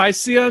don't know. I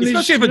see on these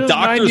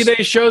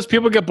 90-day shows,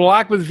 people get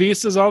blocked with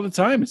visas all the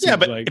time. Yeah,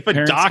 but like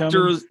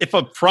if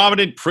a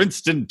prominent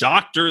Princeton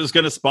doctor is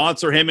going to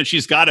sponsor him and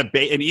she's got an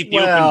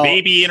Ethiopian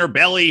baby in her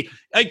belly,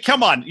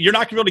 come on, you're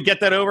not going to be able to get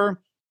that over.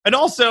 And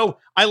also,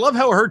 I love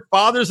how her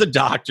father's a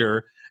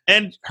doctor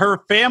and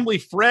her family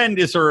friend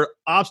is her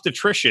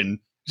obstetrician.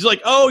 She's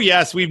like, oh,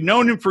 yes, we've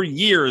known him for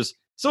years.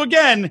 So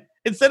again,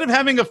 instead of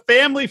having a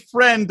family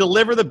friend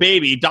deliver the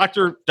baby,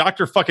 Dr.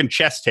 fucking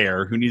chest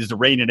hair who needs to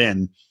rein it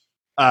in,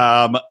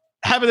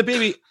 having the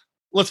baby,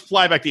 let's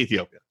fly back to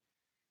Ethiopia.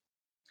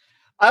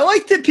 I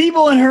like that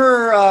people in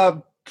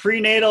her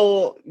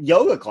prenatal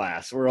yoga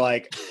class were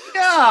like,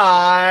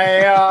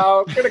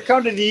 I'm going to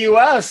come to the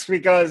U.S.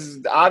 because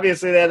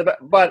obviously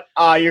but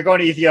you're going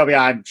to Ethiopia.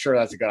 I'm sure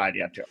that's a good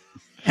idea too.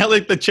 Yeah,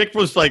 like the chick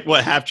was like,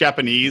 what, half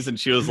Japanese? And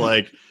she was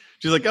like,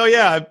 oh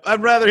yeah,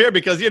 I'd rather here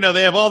because,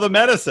 they have all the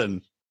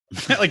medicine.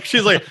 Like,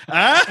 she's like,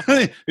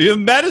 you have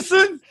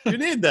medicine? You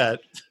need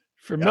that.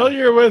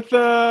 Familiar with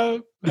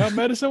how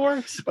medicine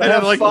works? But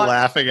I'm like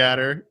laughing at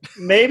her.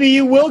 Maybe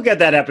you will get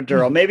that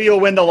epidural. Maybe you'll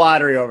win the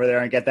lottery over there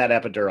and get that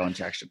epidural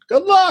injection.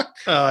 Good luck.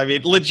 I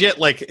mean, legit,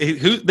 like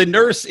the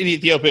nurse in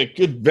Ethiopia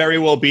could very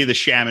well be the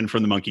shaman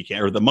from the Monkey King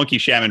or the monkey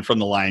shaman from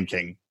the Lion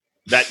King.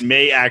 That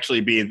may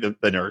actually be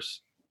the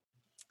nurse.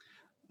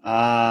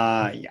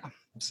 Yeah.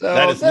 So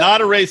that is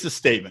not a racist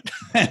statement.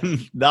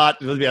 Let's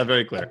be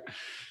very clear.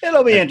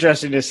 It'll be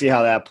interesting to see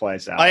how that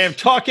plays out. I am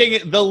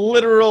talking the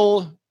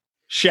literal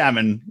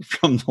shaman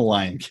from the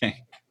Lion King.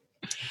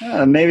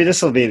 Maybe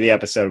this will be the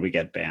episode we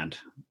get banned.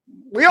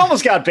 We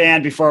almost got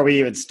banned before we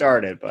even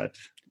started, but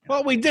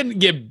well, we didn't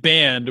get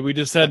banned. We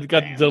just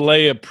got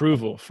delay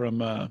approval from.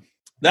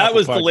 That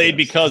was delayed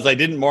because I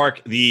didn't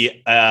mark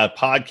the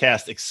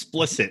podcast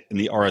explicit in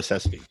the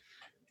RSS feed.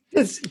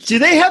 Do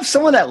they have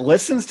someone that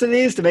listens to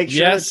these to make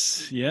sure?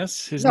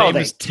 Yes. His name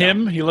is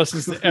Tim. He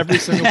listens to every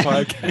single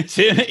podcast.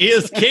 Tim, he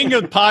is king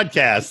of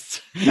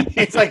podcasts.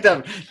 He's like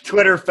the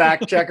Twitter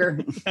fact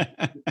checker.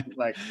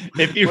 Like,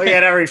 if you look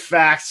at every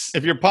fact.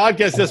 If your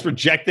podcast is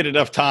rejected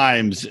enough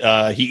times,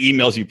 he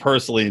emails you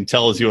personally and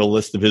tells you a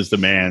list of his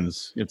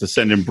demands. You have to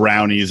send him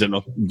brownies and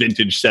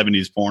vintage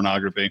 70s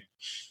pornography.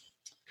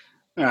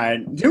 All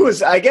right.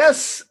 I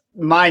guess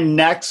my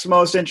next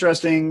most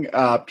interesting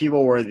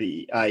people were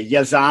the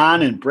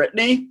Yazan and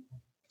Brittany.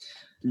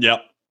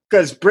 Yep.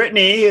 Because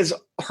Brittany is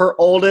her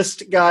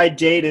oldest guy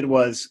dated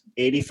was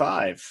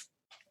 85.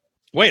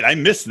 Wait, I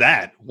missed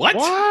that.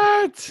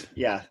 What?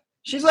 Yeah.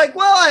 She's like,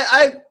 well,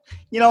 I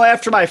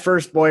after my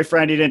first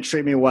boyfriend, he didn't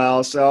treat me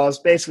well. So I was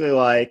basically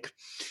like,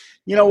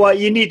 you know what?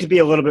 You need to be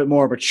a little bit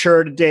more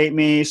mature to date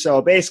me.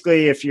 So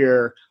basically, if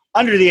you're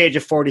under the age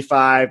of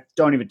 45,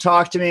 don't even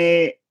talk to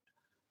me.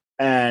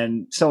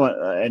 And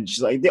and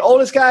she's like, the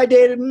oldest guy I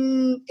dated,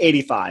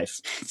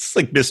 85. It's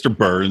like Mr.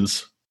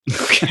 Burns.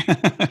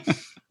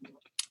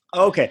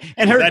 Okay.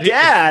 And her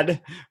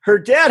dad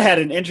had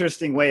an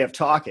interesting way of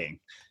talking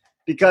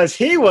because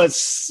he was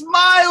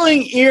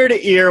smiling ear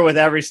to ear with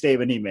every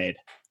statement he made.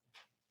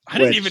 I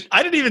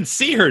didn't even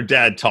see her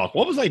dad talk.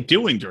 What was I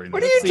doing during this?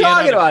 What are you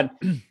talking about?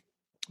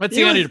 That's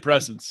the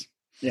antidepressants.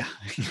 Yeah.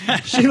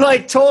 She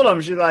told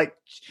him, she's like,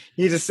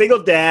 he's a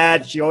single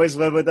dad. She always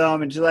lived with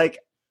him. And she's like,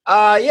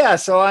 yeah,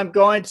 so I'm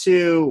going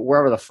to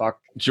wherever the fuck.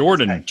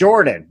 Jordan.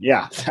 Jordan.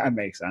 Yeah, that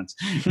makes sense.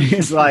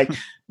 He's like,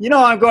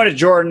 I'm going to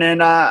Jordan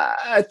and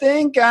I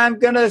think I'm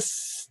going to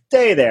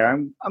stay there.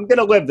 I'm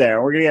gonna live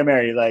there. We're gonna get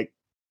married. He's like,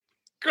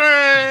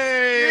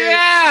 great.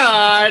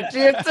 Yeah, do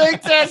you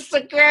think that's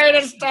the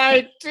greatest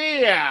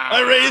idea?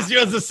 I raised you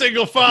as a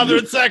single father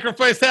and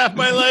sacrificed half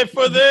my life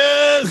for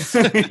this.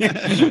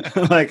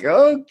 I'm like,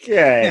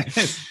 okay.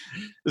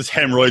 His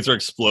hemorrhoids are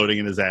exploding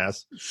in his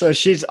ass. So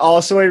she's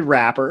also a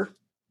rapper.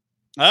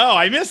 Oh,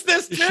 I missed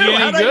this too.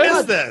 How did I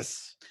miss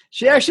this?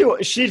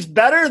 She's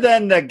better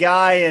than the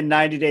guy in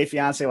 90 Day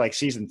Fiance, like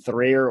season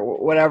 3 or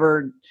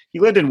whatever. He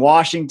lived in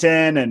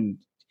Washington and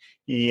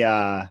he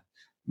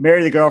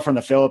married the girl from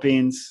the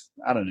Philippines.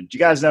 I don't know. Do you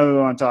guys know who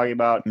I'm talking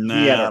about? No,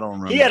 I don't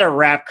remember. He had a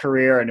rap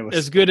career, and it was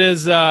as good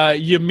as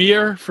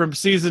Ymir from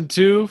season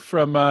 2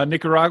 from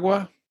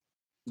Nicaragua.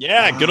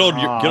 Yeah, good old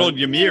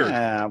Ymir.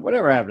 Yeah,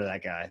 whatever happened to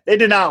that guy? They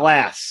did not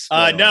last.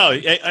 No,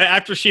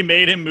 after she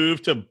made him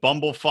move to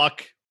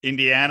Bumblefuck,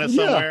 Indiana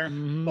somewhere.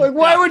 Yeah. Like,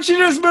 why would she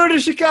just move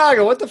to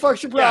Chicago? What the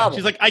fuck's your problem?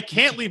 She's like, I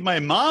can't leave my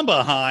mom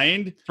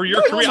behind for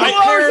your career.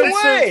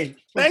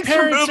 Thanks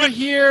for moving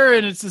here,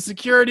 and it's a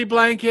security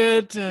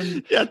blanket.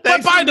 And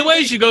but by the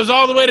way, she goes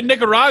all the way to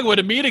Nicaragua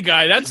to meet a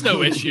guy. That's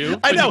no issue.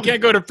 I know. You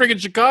can't go to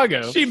friggin'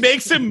 Chicago. She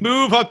makes him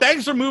move.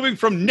 Thanks for moving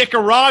from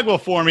Nicaragua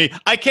for me.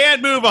 I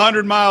can't move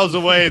 100 miles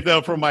away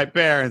though from my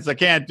parents. I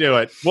can't do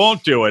it.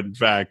 Won't do it. In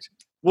fact,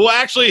 I will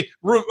actually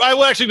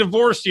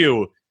divorce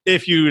you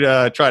if you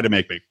try to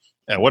make me.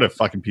 Yeah, what a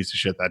fucking piece of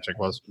shit that chick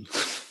was.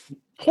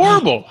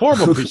 Horrible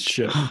piece of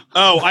shit.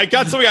 Oh, I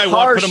got something I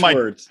want to put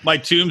on my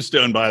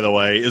tombstone, by the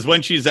way, is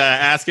when she's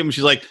asking him,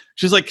 she's like,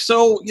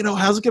 so,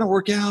 how's it going to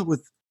work out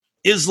with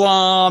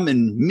Islam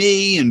and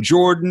me and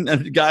Jordan?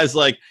 And the guy's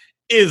like,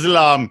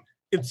 Islam,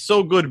 it's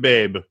so good,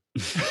 babe.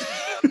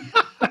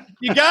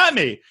 You got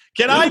me.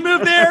 Can I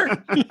move there?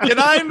 Can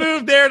I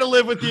move there to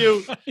live with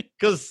you?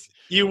 Because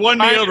you won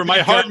me over. My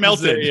heart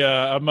melted.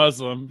 A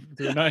Muslim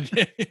through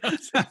 90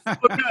 years.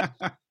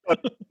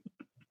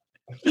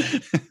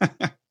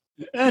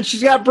 And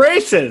she's got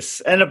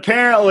braces. And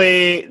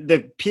apparently the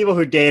people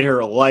who date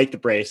her like the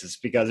braces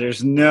because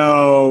there's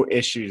no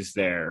issues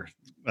there.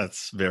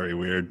 That's very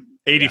weird.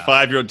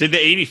 85-year-old. Did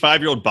the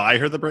 85-year-old buy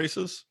her the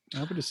braces?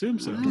 I would assume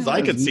so. Because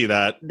I could see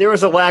that. There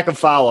was a lack of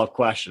follow-up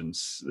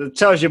questions. It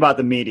tells you about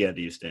the media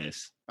these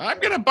days. I'm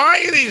going to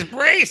buy you these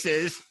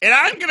braces, and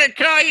I'm going to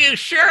call you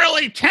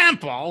Shirley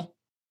Temple,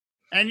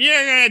 and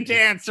you're going to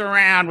dance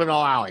around with a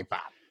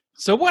lollipop.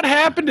 So what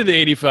happened to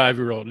the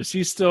 85-year-old? Is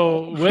he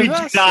still with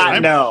us? We do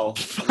not know.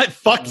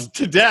 Fucked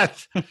to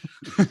death,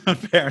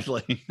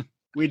 apparently.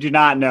 We do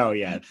not know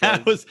yet.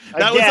 That was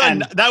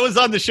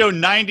on the show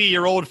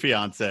 90-Year-Old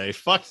Fiance.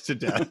 Fucked to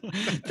death.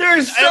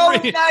 There's so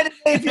many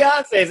 90-Day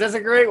Fiancés. That's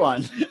a great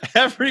one.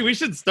 We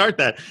should start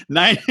that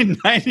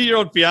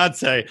 90-Year-Old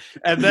Fiance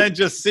and then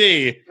just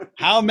see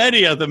how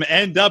many of them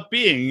end up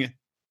being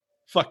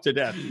fucked to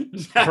death.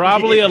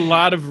 Probably a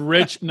lot of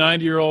rich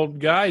 90-year-old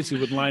guys who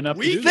would line up.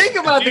 Think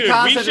about the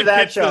concept of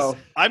that show.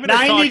 I'm going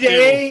to 90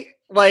 day.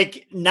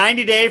 Like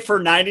 90 day for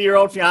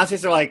 90-year-old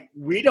fiancés are like,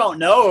 we don't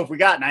know if we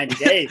got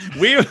 90 days.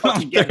 We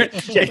fucking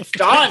get shit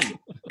done.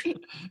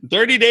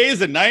 30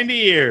 days and 90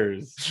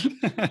 years.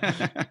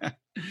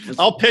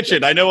 I'll pitch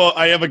it. I know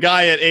I have a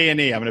guy at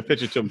A&E. I'm going to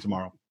pitch it to him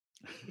tomorrow.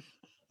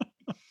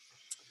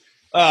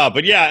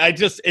 But yeah,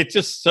 it's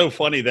just so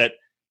funny that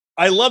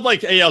I love,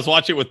 like, I was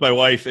watching it with my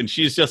wife and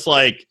she's just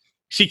like,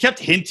 she kept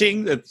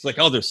hinting that it's like,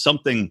 oh, there's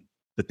something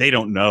that they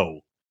don't know.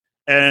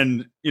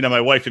 And, my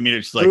wife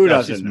immediately, she's like,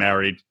 oh, she's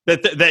married.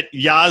 That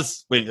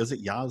Yaz, wait, is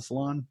it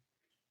Yazlan?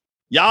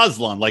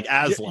 Yazlan, like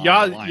Aslan.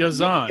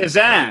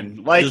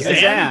 Yazan, like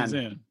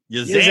Azan.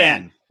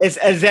 Yazan. It's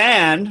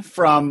Azan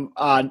from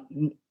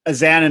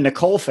Azan and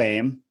Nicole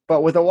fame,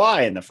 but with a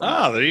Y in the front.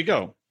 Oh, there you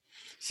go.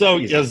 So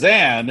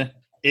Yazan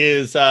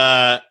is,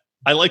 I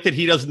like that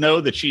he doesn't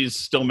know that she's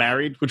still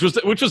married, which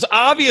was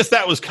obvious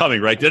that was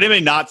coming, right? Did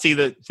anybody not see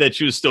that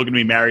she was still going to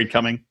be married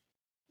coming?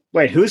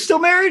 Wait, who's still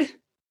married?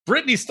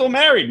 Brittany's still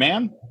married,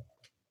 man.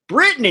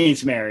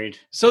 Brittany's married.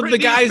 So Brittany's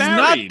the guy's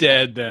not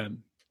dead then.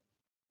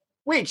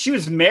 Wait, she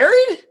was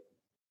married?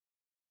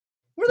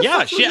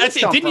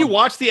 Didn't you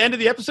watch the end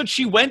of the episode?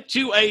 She went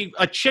to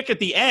a chick at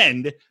the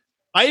end.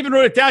 I even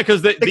wrote it down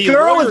because the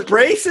girl with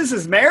braces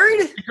is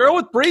married? The girl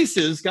with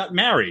braces got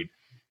married.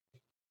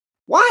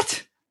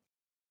 What?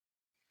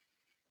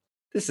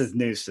 This is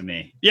news to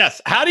me.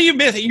 Yes. How do you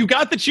miss it? You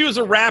got that she was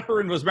a rapper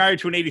and was married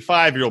to an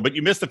 85-year-old, but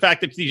you missed the fact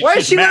that why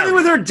is she living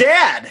with her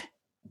dad?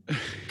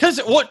 Because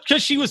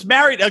she was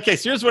married. Okay,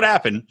 so here's what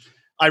happened.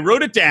 I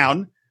wrote it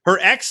down. Her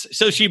ex,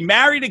 so she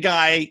married a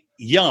guy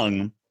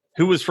young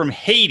who was from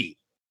Haiti,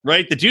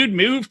 right? The dude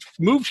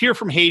moved here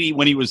from Haiti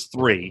when he was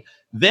 3.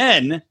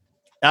 Then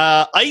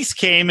ICE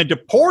came and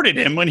deported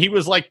him when he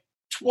was like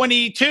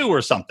 22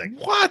 or something.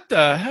 What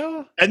the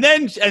hell?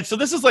 And so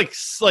this is like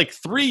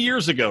 3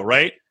 years ago,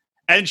 right?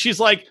 And she's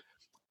like,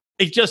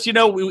 it just,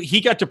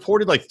 he got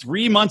deported like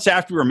 3 months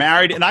after we were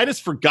married. And I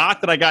just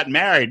forgot that I got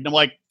married. And I'm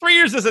like, 3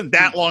 years isn't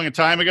that long a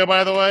time ago,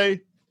 by the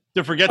way,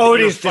 to forget that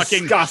you're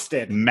fucking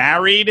disgusted.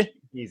 Married.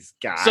 He's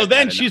got. So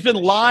then she's been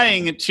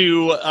lying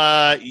to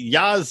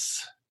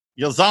Yazan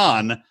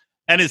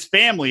and his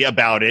family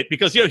about it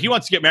because, he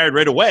wants to get married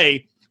right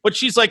away. But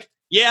she's like,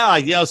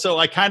 yeah, so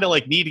I kind of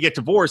like need to get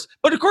divorced.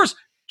 But of course,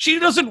 she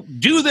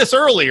doesn't do this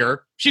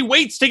earlier. She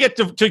waits to get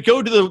to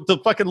go to the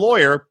fucking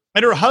lawyer,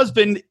 and her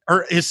husband,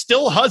 his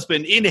still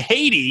husband in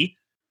Haiti,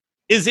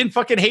 is in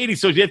fucking Haiti.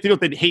 So you have to go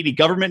with the Haiti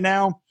government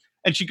now.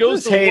 And she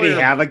goes. Does Haiti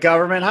have a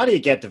government? How do you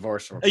get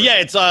divorced from? Yeah,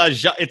 it's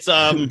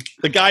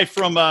the guy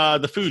from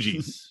the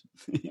Fugees.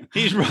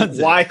 He runs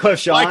it.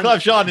 Wyclef Jean.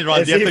 Wyclef Jean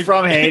runs. Is he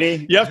from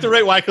Haiti? You have to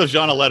write Wyclef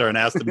Jean a letter and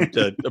ask him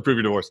to approve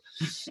your divorce.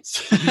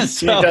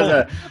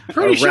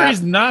 Pretty sure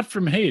he's not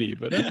from Haiti,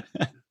 but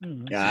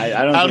yeah,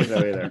 I don't think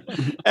so either.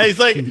 And he's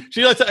like,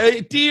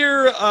 hey,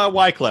 dear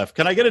Wyclef,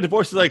 can I get a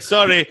divorce? He's like,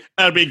 sorry,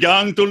 I'll be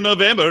gone till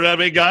November. Yeah,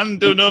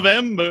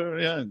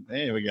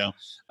 there we go.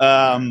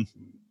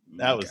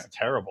 That was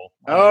terrible.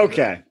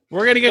 Okay.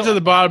 We're going to get to the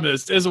bottom of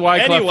this. Is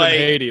Wyclef from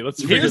Haiti?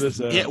 Let's figure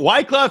this out.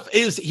 Wyclef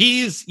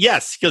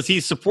because he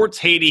supports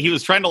Haiti. He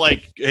was trying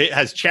to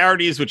has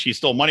charities, which he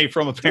stole money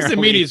from, apparently.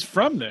 Doesn't mean he's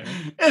from there.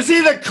 Is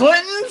he the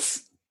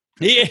Clintons?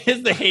 He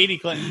is the Haiti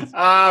Clintons.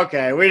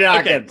 Okay. We're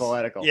not getting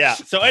political. Yeah.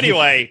 So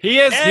anyway. He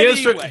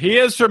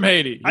is from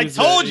Haiti. I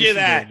told you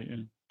that.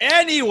 Haiti, yeah.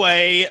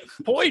 Anyway,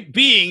 point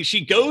being,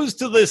 she goes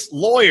to this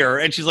lawyer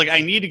and she's like,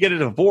 I need to get a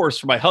divorce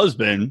for my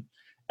husband.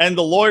 And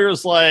the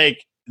lawyer's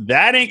like,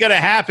 that ain't going to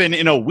happen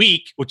in a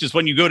week, which is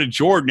when you go to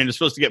Jordan and you're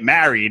supposed to get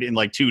married in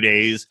 2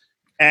 days.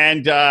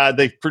 And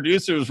the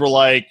producers were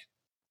like,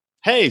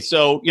 hey,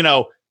 so,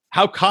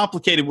 how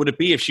complicated would it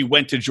be if she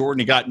went to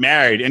Jordan and got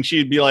married? And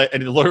she'd be like,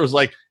 and the lawyer was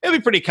like, it'd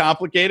be pretty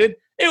complicated.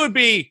 It would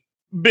be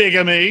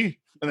bigamy.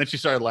 And then she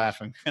started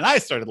laughing. And I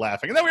started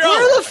laughing. And then we were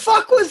Where the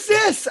fuck was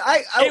this?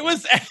 It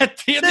was at the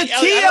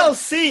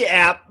TLC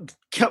app.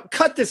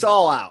 Cut this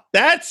all out.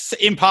 That's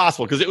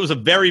impossible because it was a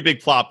very big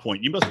plot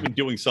point. You must have been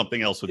doing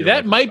something else with it.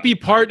 That might be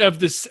part of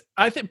this.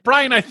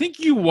 Brian, I think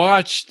you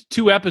watched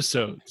 2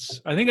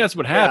 episodes. I think that's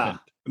what happened.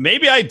 Yeah.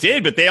 Maybe I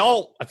did, but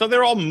I thought they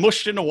were all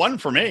mushed into one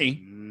for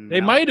me. They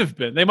might have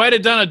been. They might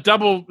have done a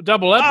double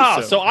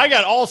episode. So I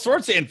got all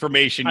sorts of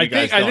information. I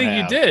think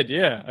you did.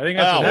 Yeah, I think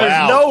that's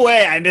There's no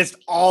way I missed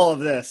all of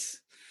this.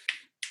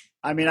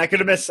 I mean, I could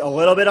have missed a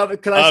little bit of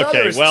it because I saw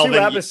there was 2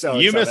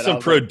 episodes. You missed some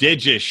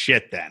prodigious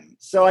shit then.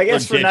 So I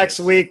guess for next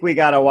week we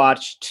got to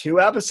watch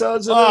 2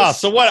 episodes of this.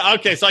 So what?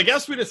 Okay, so I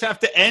guess we just have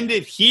to end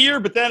it here.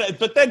 But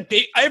then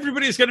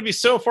everybody's going to be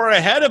so far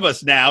ahead of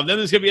us now. Then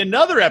there's going to be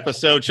another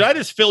episode. Should I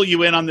just fill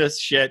you in on this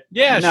shit?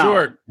 Yeah,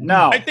 sure.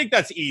 No, I think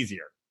that's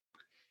easier.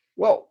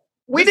 Well,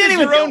 we didn't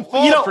even. Your own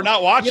fault for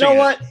not watching. You know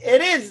what?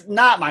 It is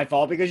not my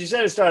fault because you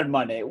said it started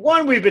Monday.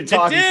 We've been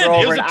talking for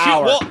over an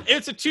hour. Well,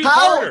 it's a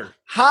 2-parter.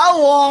 How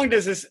long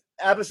does this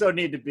episode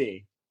need to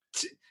be?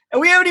 And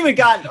we haven't even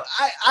gotten.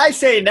 I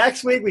say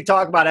next week we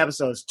talk about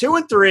episodes 2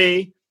 and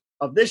 3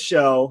 of this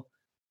show.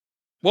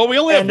 Well, we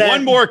only have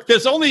one more.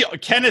 There's only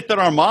Kenneth and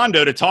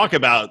Armando to talk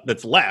about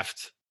that's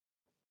left.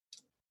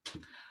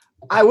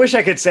 I wish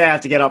I could say I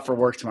have to get up for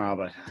work tomorrow,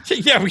 but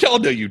yeah, we all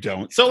know you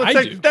don't. So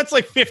that's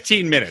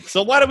 15 minutes.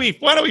 So why don't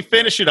we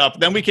finish it up?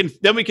 Then we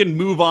can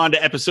move on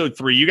to episode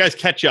 3. You guys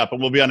catch up, and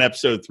we'll be on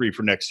episode 3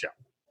 for next show.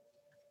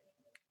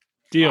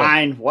 Deal.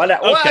 Fine. Well,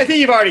 I think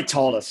you've already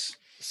told us.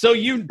 So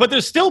but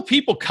there's still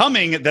people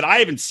coming that I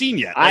haven't seen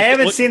yet. I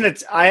haven't seen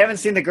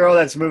the girl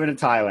that's moving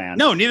to Thailand.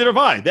 No, neither have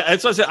I.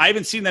 That's what I said. I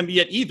haven't seen them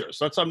yet either.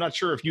 So I'm not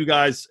sure if you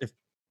guys.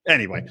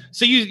 Anyway,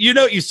 so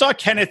you saw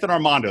Kenneth and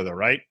Armando though,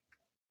 right?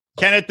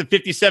 Kenneth, the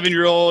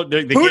 57-year-old.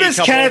 Who does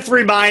Kenneth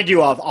remind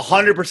you of?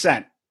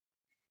 100%.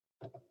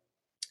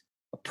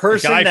 A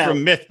person the guy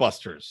from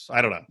MythBusters.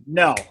 I don't know.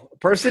 No, a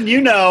person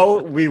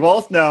we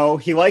both know.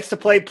 He likes to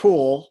play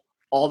pool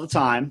all the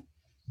time.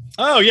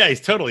 Oh yeah,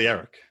 he's totally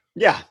Eric.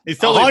 Yeah, he's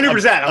totally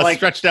 100%. A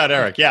stretched out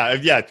Eric.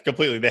 Yeah,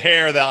 completely. The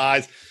hair, the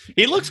eyes.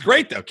 He looks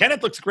great though.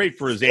 Kenneth looks great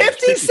for his age.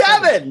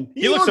 57.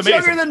 He looks amazing.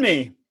 younger than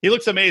me. He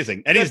looks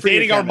amazing, and he's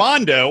dating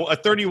Armando, a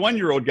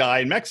 31-year-old guy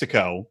in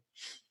Mexico.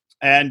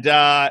 And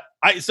Kenneth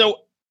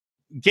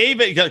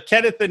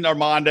and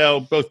Armando,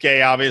 both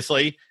gay,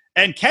 obviously.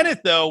 And Kenneth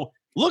though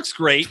looks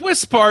great.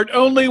 Twist part: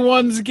 only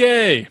one's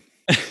gay.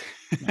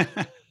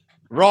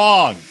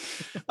 Wrong.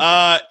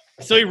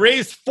 So he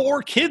raised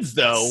 4 kids,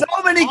 though. So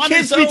many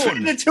kids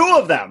between the 2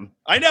 of them.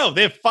 I know.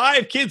 They have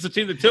 5 kids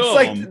between the 2 of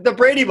them. It's like the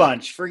Brady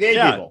Bunch for gay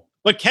people.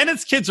 But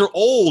Kenneth's kids are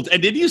old.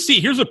 And did you see?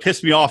 Here's what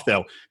pissed me off,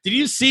 though. Did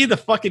you see the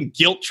fucking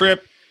guilt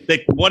trip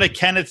that one of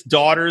Kenneth's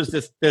daughters,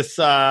 this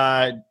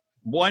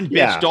one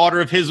bitch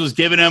daughter of his, was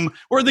giving him,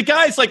 where the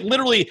guy's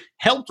literally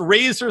helped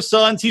raise her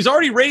sons. He's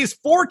already raised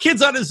 4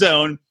 kids on his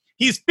own.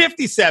 He's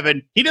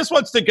 57. He just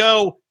wants to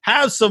go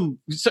have some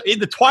in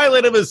the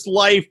twilight of his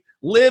life.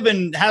 Live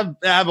and have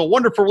a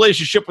wonderful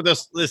relationship with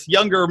this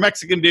younger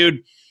Mexican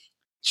dude.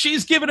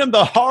 She's giving him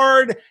the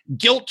hard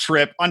guilt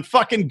trip on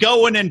fucking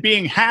going and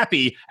being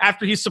happy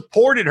after he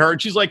supported her.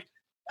 And she's like,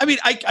 I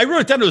wrote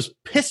it down. It was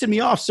pissing me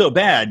off so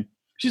bad.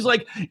 She's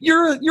like,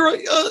 you're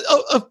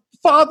a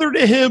father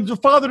to him, the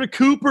father to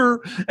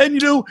Cooper, and, you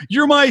know,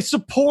 you're my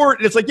support.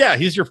 And it's like, yeah,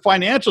 he's your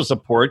financial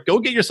support. Go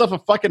get yourself a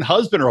fucking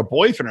husband or a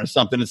boyfriend or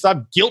something and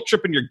stop guilt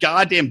tripping your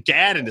goddamn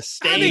dad into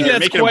staying. I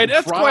think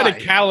that's quite a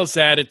callous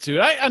attitude.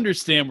 I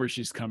understand where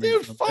she's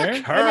coming from. Fuck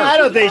there. her. I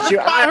don't think she.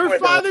 Her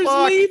father's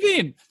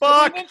leaving.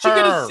 Fuck When she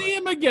gonna see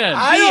him again?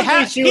 I don't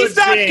think she he's was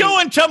not being-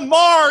 going to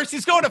Mars.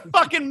 He's going to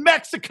fucking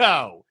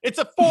Mexico. It's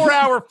a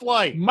 4-hour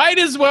flight. Might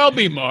as well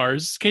be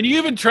Mars. Can you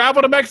even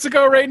travel to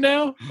Mexico right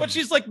now? But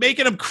she's like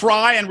making him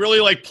cry and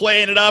really like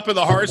playing it up in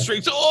the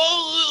heartstrings.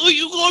 Oh,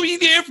 you will be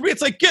there for me.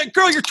 It's like,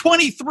 girl, you're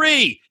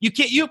 23. You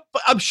can't.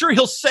 I'm sure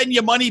he'll send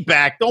you money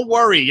back. Don't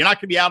worry. You're not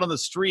going to be out on the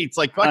streets.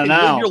 Like fucking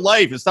live your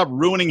life and stop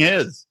ruining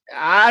his.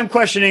 I'm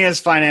questioning his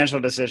financial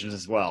decisions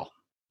as well.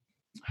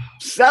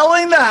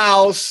 Selling the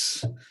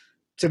house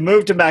to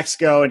move to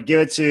Mexico and give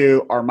it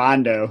to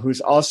Armando,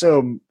 who's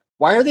also.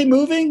 Why are they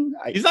moving?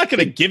 He's not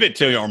going to give it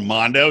to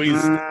Armando.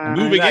 He's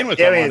moving in with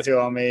giving Armando. It to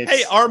him.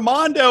 Hey,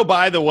 Armando,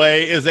 by the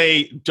way, is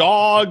a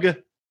dog.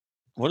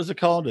 What is it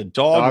called? A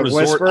dog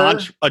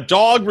resort. A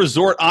dog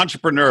resort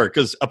entrepreneur.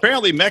 Because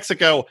apparently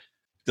Mexico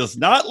does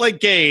not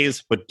like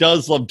gays, but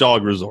does love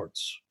dog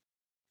resorts.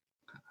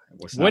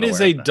 What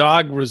is a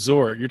dog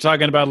resort? You're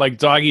talking about like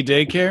doggy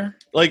daycare?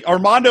 Like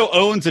Armando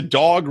owns a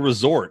dog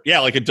resort. Yeah,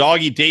 like a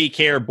doggy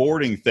daycare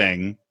boarding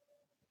thing.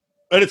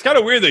 But it's kind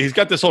of weird that he's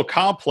got this whole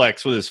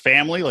complex with his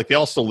family. Like they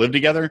all still live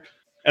together.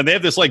 And they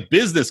have this like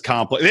business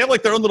complex. They have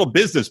like their own little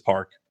business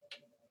park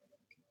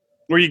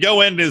where you go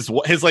in. His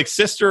like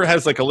sister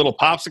has like a little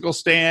popsicle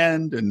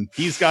stand, and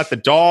he's got the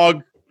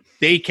dog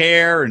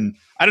daycare. And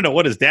I don't know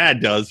what his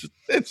dad does.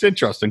 It's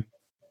interesting.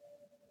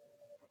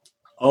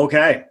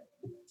 Okay.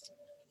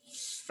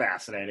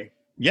 Fascinating.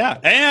 Yeah.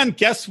 And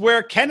guess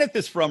where Kenneth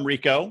is from,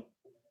 Rico?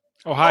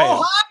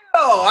 Ohio.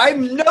 I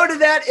noted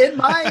that in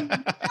my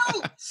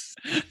notes.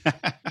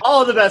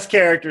 All the best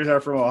characters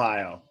are from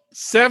Ohio.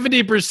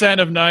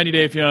 70% of 90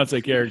 Day Fiance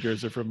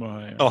characters are from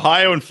Ohio.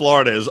 Ohio and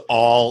Florida is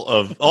all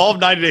of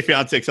 90 Day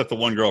Fiance except the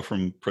one girl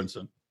from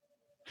Princeton.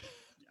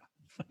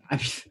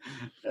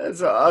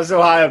 As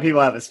Ohio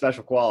people have a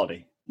special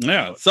quality.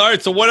 Yeah. Sorry.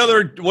 So what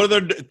other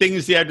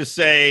things do you have to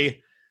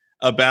say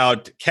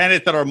about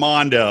Kenneth and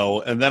Armando,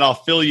 and then I'll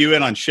fill you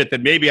in on shit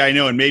that maybe I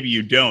know and maybe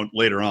you don't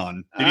later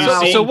on.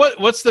 So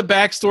what's the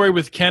backstory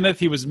with Kenneth?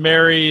 He was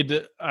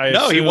married.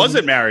 No, he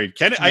wasn't married.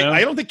 Kenneth, no?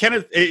 I don't think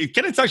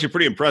Kenneth's actually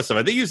pretty impressive.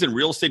 I think he was in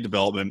real estate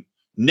development,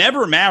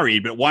 never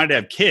married, but wanted to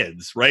have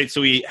kids, right?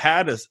 So he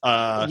had a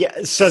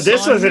So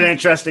this was an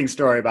interesting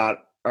story about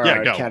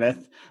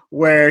Kenneth,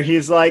 where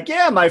he's like,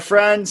 yeah, my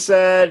friend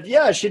said,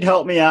 yeah, she'd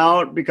help me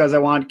out because I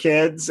want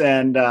kids.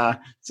 And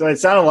so it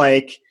sounded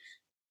like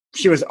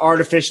she was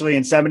artificially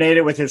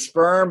inseminated with his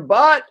sperm,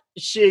 but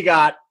she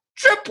got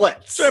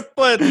triplets.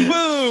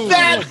 Woo!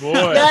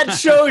 That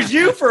shows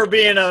you for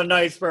being a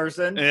nice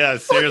person. Yeah,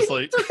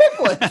 seriously.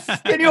 Triplets.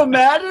 Can you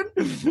imagine?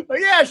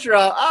 Yeah, sure.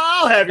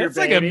 I'll have your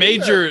baby.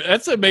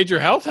 That's a major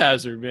health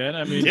hazard, man.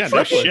 I mean, yeah,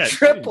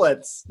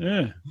 triplets.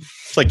 Yeah.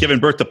 It's like giving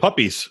birth to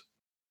puppies.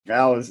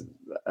 That was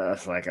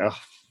like, oh.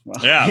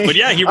 Well. Yeah, but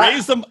yeah, he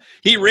raised them.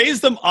 He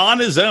raised them on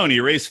his own. He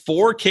raised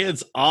 4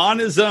 kids on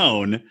his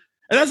own.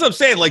 And that's what I'm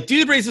saying. Like,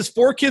 dude raises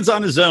 4 kids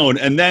on his own,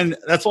 and then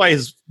that's why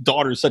his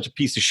daughter is such a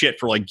piece of shit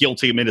for like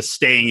guilting him into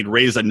staying and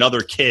raise another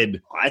kid.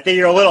 I think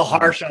you're a little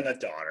harsh on the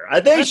daughter.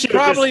 I think that's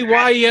probably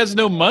why he has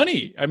no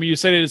money. I mean, you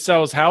said he had to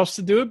sell his house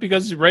to do it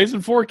because he's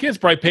raising 4 kids.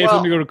 Probably pay for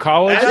him to go to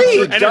college. I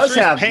think he does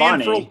have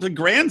money for the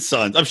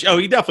grandsons.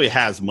 He definitely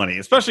has money,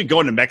 especially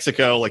going to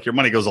Mexico. Like your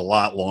money goes a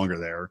lot longer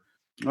there.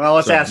 Well,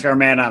 let's ask our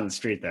man on the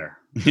street there.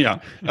 Yeah.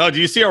 Oh, do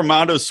you see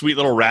Armando's sweet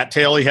little rat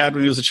tail he had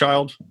when he was a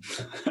child?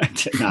 I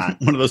did not.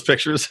 One of those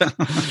pictures.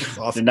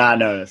 Awesome. Did not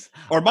notice.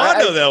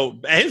 Armando, though,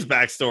 his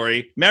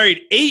backstory,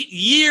 married 8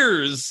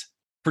 years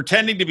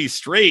pretending to be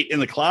straight in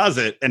the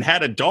closet and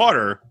had a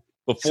daughter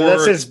before. So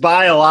that's his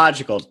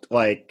biological,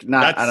 like,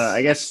 not, I don't know,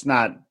 I guess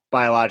not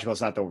biological.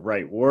 It's not the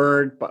right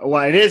word. But,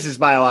 well, it is his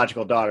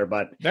biological daughter,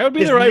 but that would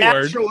be the right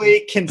word.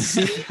 Naturally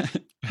conceived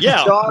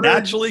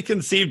naturally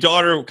conceived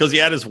daughter because he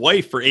had his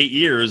wife for 8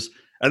 years.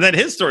 And then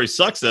his story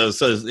sucks though.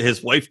 So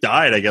his wife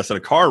died, I guess, in a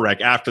car wreck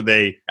after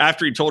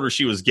he told her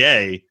she was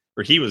gay,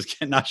 or he was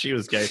not she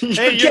was gay.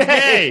 Hey, you're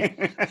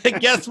gay. Hey,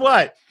 guess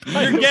what?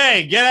 You're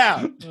gay. Get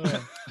out.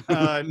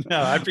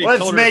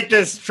 Let's make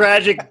this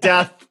tragic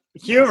death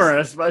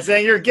humorous by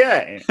saying you're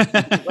gay.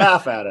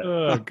 Laugh at it.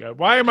 Oh God!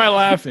 Why am I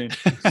laughing?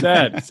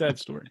 Sad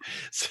story.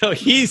 So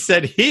he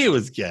said he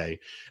was gay,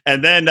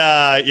 and then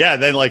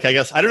then like I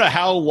guess I don't know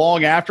how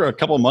long after, a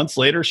couple of months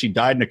later, she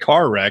died in a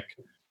car wreck.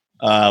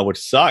 Which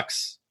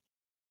sucks.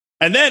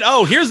 And then,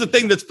 here's the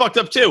thing that's fucked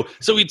up too.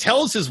 So he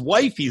tells his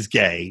wife he's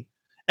gay,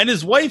 and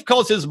his wife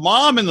calls his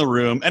mom in the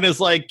room and is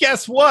like,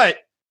 guess what?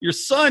 Your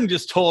son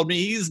just told me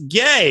he's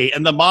gay.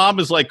 And the mom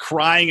is like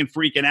crying and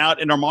freaking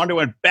out. And Armando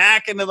went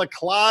back into the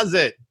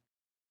closet.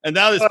 And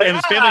now his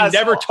family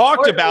never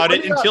talked about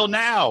it until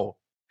now.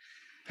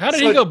 How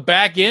did he go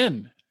back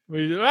in?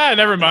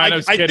 Never mind. I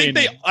was kidding.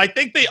 I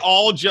think they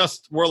all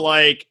just were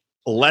like,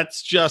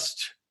 let's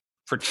just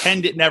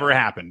pretend it never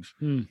happened.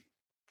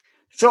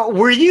 So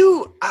were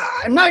you?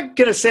 I'm not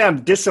gonna say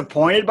I'm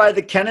disappointed by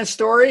the Kenneth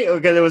story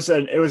because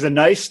it was a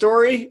nice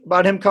story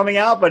about him coming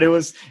out, but it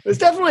was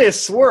definitely a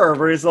swerve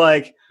where he's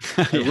like,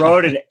 I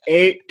wrote an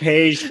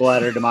 8-page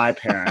letter to my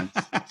parents.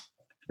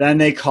 Then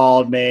they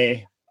called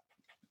me.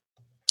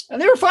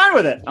 And they were fine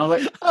with it. I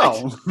was like,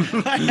 oh.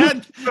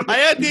 I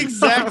had the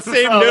exact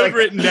same note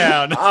written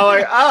down.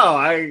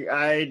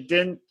 I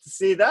didn't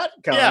see that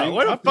coming. Yeah,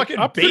 what a fucking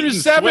up bait through and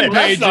 7 switch.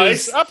 pages.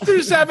 Nice. Up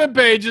through 7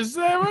 pages.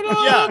 They were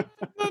not,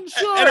 I'm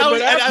sorry,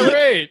 but after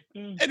 8.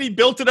 And he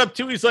built it up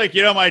too. He's like,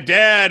 my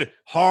dad,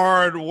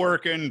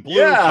 hard-working,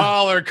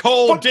 blue-collar,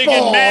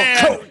 cold-digging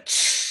man.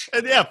 Coach.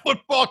 And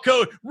football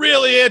coach,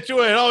 really into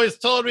it. Always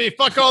told me,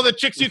 fuck all the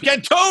chicks you can.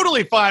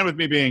 Totally fine with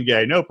me being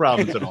gay. No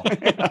problems at all.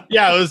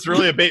 Yeah, it was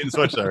really a bait and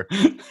switch there.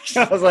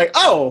 I was like,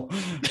 oh,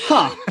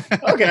 huh.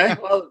 Okay,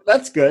 well,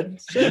 that's good.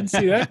 Didn't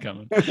see that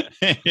coming.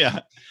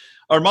 Yeah.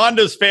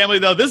 Armando's family,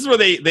 though, this is where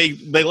they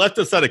left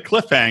us at a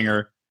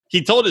cliffhanger.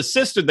 He told his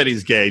sister that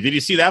he's gay. Did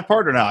you see that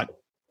part or not?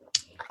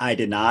 I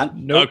did not.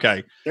 Nope.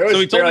 Okay. There was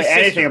he told barely his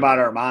sister anything about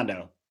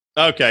Armando.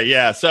 Okay,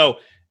 yeah. So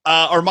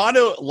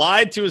Armando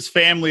lied to his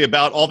family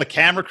about all the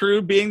camera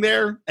crew being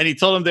there, and he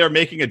told them they were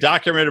making a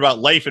documentary about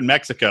life in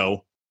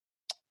Mexico,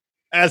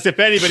 as if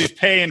anybody's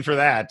paying for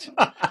that.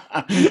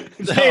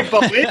 They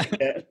believed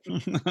it.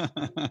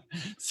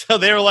 So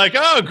they were like,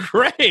 "Oh,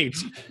 great!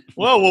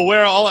 Well, we'll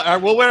wear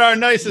our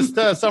nicest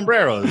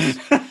sombreros."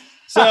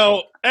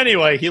 So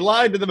anyway, he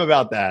lied to them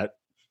about that,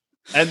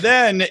 and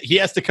then he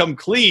has to come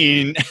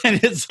clean,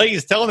 and it's like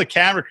he's telling the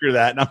camera crew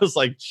that, and I was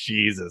like,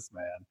 "Jesus,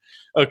 man."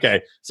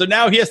 Okay, so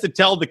now he has to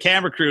tell the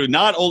camera crew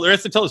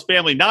has to tell his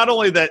family not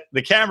only that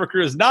the camera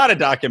crew is not a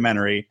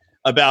documentary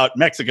about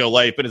Mexico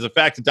life, but is in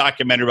fact a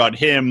documentary about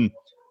him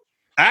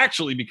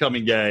actually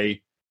becoming gay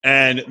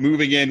and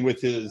moving in with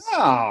his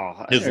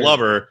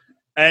lover.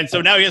 And so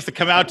now he has to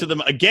come out to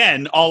them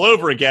again, all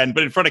over again,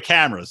 but in front of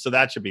cameras. So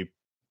that should be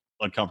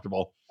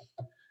uncomfortable.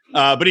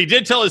 But he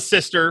did tell his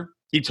sister.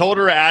 He told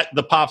her at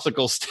the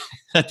popsicle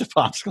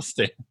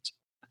stand,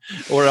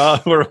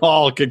 where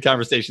all good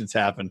conversations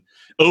happen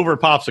over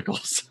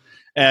popsicles.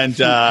 And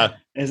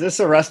is this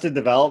Arrested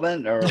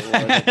Development or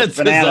there's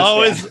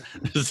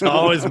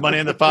always money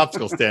in the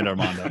popsicle stand,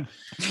 Armando.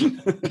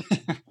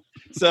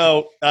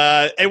 So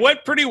it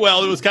went pretty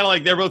well. It was kind of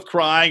like they're both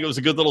crying. It was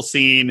a good little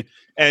scene.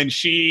 And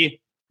she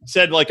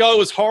said, like, oh, it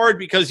was hard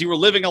because you were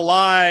living a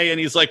lie. And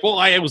he's like, well,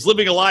 I was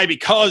living a lie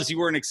because you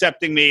weren't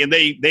accepting me. And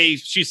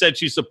she said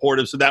she's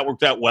supportive. So that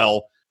worked out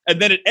well.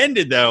 And then it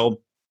ended, though,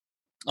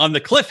 on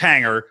the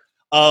cliffhanger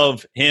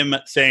of him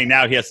saying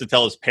now he has to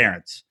tell his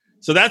parents.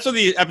 So that's when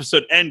the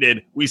episode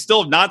ended. We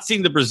still have not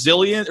seen the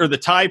Brazilian or the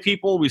Thai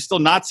people. We've still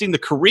not seen the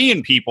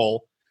Korean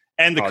people.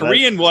 And the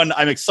Korean one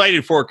I'm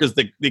excited for because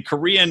the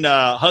Korean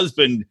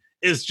husband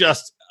is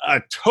just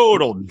a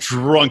total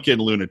drunken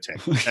lunatic.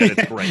 And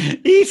it's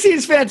great. He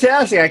seems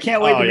fantastic. I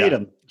can't wait to meet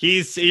him.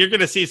 You're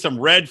going to see some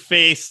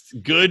red-faced,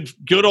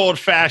 good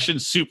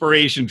old-fashioned super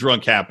Asian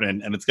drunk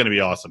happening, and it's going to be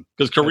awesome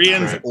because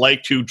Koreans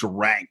like to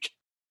drink.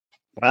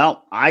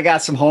 Well, I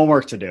got some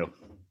homework to do.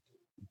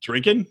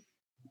 Drinking?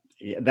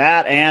 Yeah,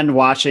 that and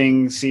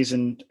watching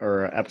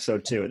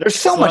episode 2. There's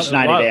so much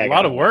 90 Day. A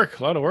lot of work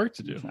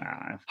to do.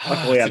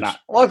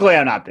 Luckily,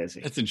 I'm not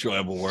busy. It's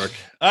enjoyable work.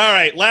 All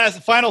right,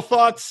 final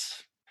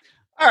thoughts.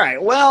 All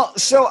right. Well,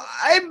 so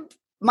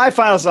my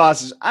final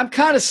thoughts is I'm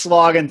kind of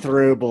slogging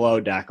through Below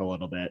Deck a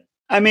little bit.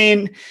 I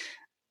mean,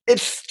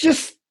 it's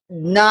just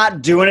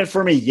not doing it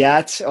for me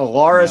yet.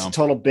 Lara's a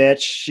total bitch.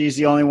 She's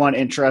the only one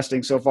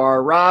interesting so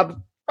far.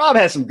 Rob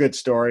has some good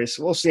stories.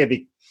 We'll see if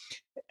he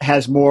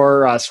has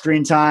more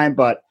screen time,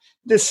 but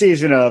this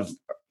season of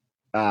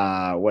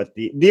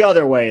the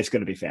Other Way is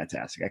going to be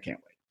fantastic. I can't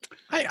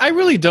wait. I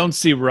really don't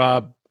see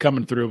Rob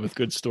coming through with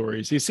good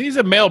stories. He's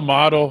a male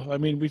model. I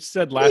mean, we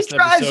said last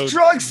episode. He drives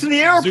drugs to the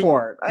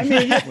airport. I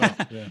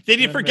mean, did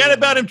you forget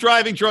about him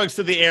driving drugs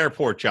to the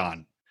airport,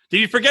 John? Did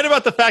you forget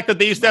about the fact that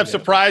they used to have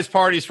surprise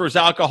parties for his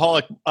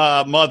alcoholic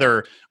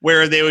mother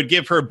where they would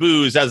give her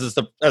booze as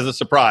a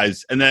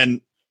surprise? And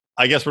then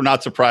I guess we're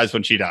not surprised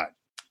when she died.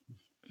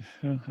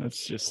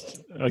 That's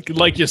just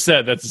like you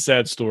said, that's a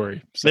sad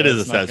story. So it is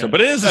a sad story, but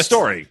it is a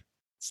story.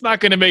 It's not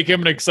going to make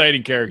him an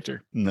exciting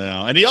character.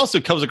 No. And he also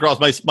comes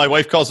across, my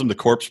wife calls him the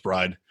corpse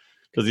bride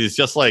because he's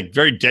just like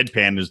very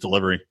deadpan in his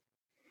delivery.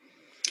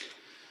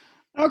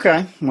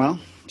 Okay. Well,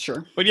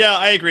 sure. But yeah,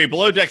 I agree.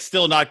 Below Deck's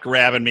still not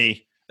grabbing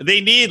me.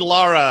 They need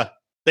Lara.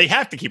 They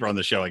have to keep her on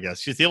the show, I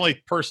guess. She's the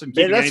only person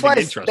keeping anything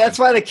interesting. That's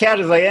why the cat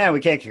is like, we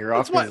can't kick her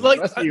off.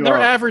 They're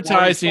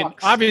advertising.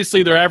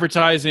 Obviously, they're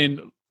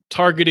advertising,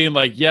 targeting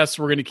like, yes,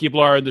 we're going to keep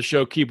Lara in the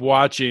show, keep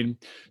watching.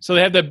 So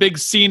they have that big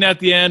scene at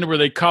the end where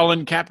they call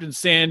in Captain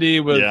Sandy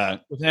with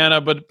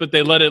Hannah, but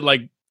they let it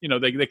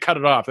they cut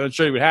it off. They don't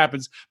show you what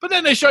happens. But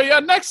then they show you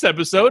on next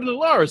episode and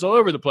Laura's all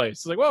over the place.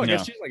 It's like, well, I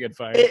guess she's not getting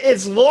fired.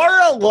 Is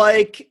Lara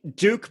like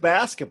Duke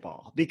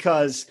basketball?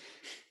 Because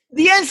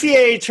the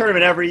NCAA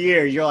tournament every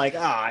year, you're like, oh,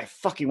 I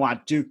fucking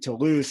want Duke to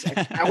lose.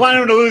 I want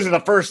them to lose in the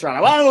first round.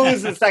 I want them to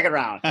lose in the second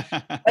round.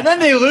 And then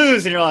they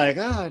lose, and you're like,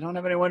 oh, I don't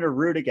have anyone to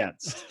root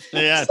against.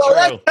 Yeah, so true.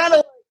 That's kind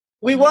of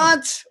we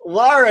want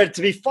Lara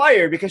to be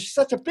fired because she's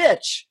such a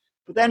bitch.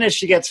 But then if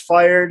she gets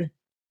fired,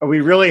 are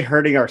we really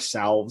hurting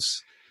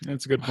ourselves?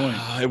 That's a good point.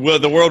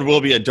 The world will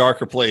be a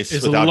darker place.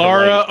 Is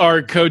Lara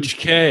our Coach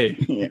K?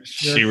 Yeah.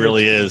 She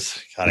really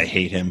is. God, I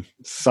hate him.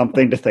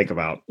 Something to think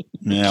about.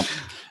 Yeah.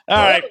 All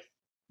right.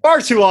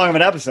 Far too long of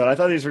an episode. I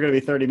thought these were going to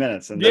be 30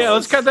 minutes. And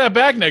let's cut that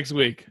back next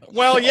week.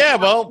 Well, yeah.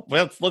 Well,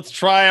 let's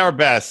try our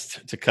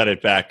best to cut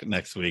it back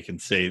next week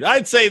and see.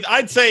 I'd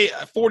say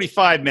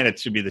 45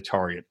 minutes should be the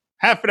target.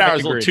 Half an hour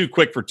is a little too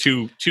quick for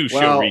two show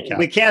recap.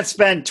 We can't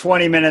spend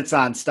 20 minutes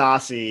on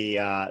Stassi.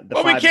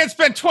 We can't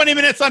spend 20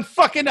 minutes on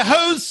fucking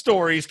hose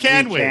stories,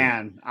 can we?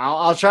 Can.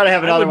 I'll try to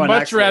have another one. I would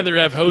much rather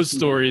have hose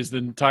stories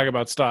than talk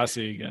about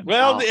Stassi again.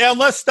 Well,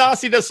 unless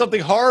Stassi does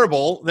something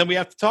horrible, then we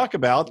have to talk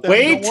about.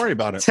 Then don't worry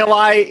about it. Till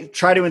I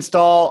try to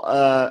install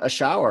a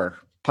shower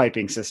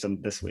piping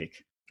system this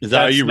week.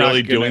 Are you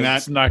really doing that?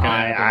 It's not going to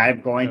happen.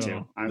 I'm going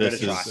to. I'm going to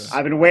try.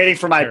 I've been waiting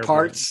for my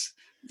parts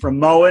from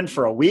mowing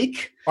for a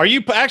week. Are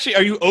you putting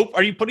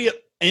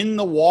it in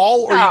the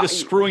wall, or are you just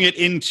screwing it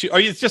into?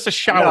 Are you just a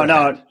shower?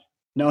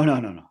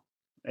 No.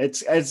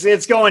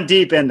 It's going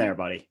deep in there,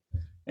 buddy.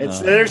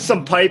 There's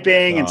some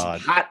piping and some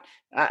hot.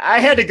 I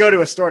had to go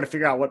to a store to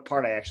figure out what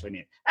part I actually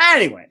need.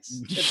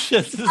 Anyways,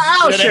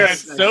 I'll share it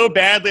so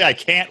badly. I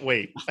can't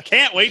wait. I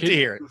can't wait to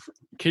hear it.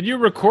 Can you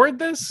record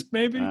this?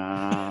 Maybe.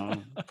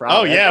 Probably.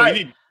 Oh yeah,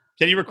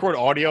 Can you record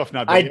audio if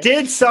not video? I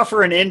did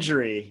suffer an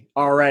injury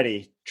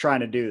already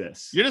trying to do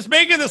this. You're just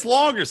making this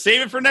longer.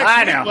 Save it for next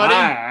week, buddy.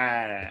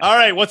 All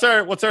right. What's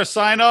our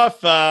sign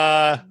off?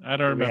 I don't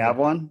remember. We have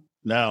one?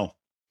 No.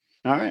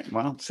 All right.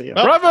 Well, see you.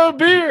 Bravo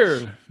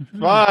beer.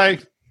 Bye.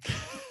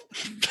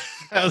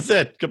 That was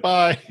it.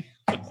 Goodbye.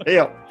 See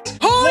you.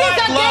 Who is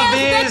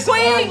against the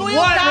queen will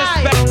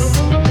die.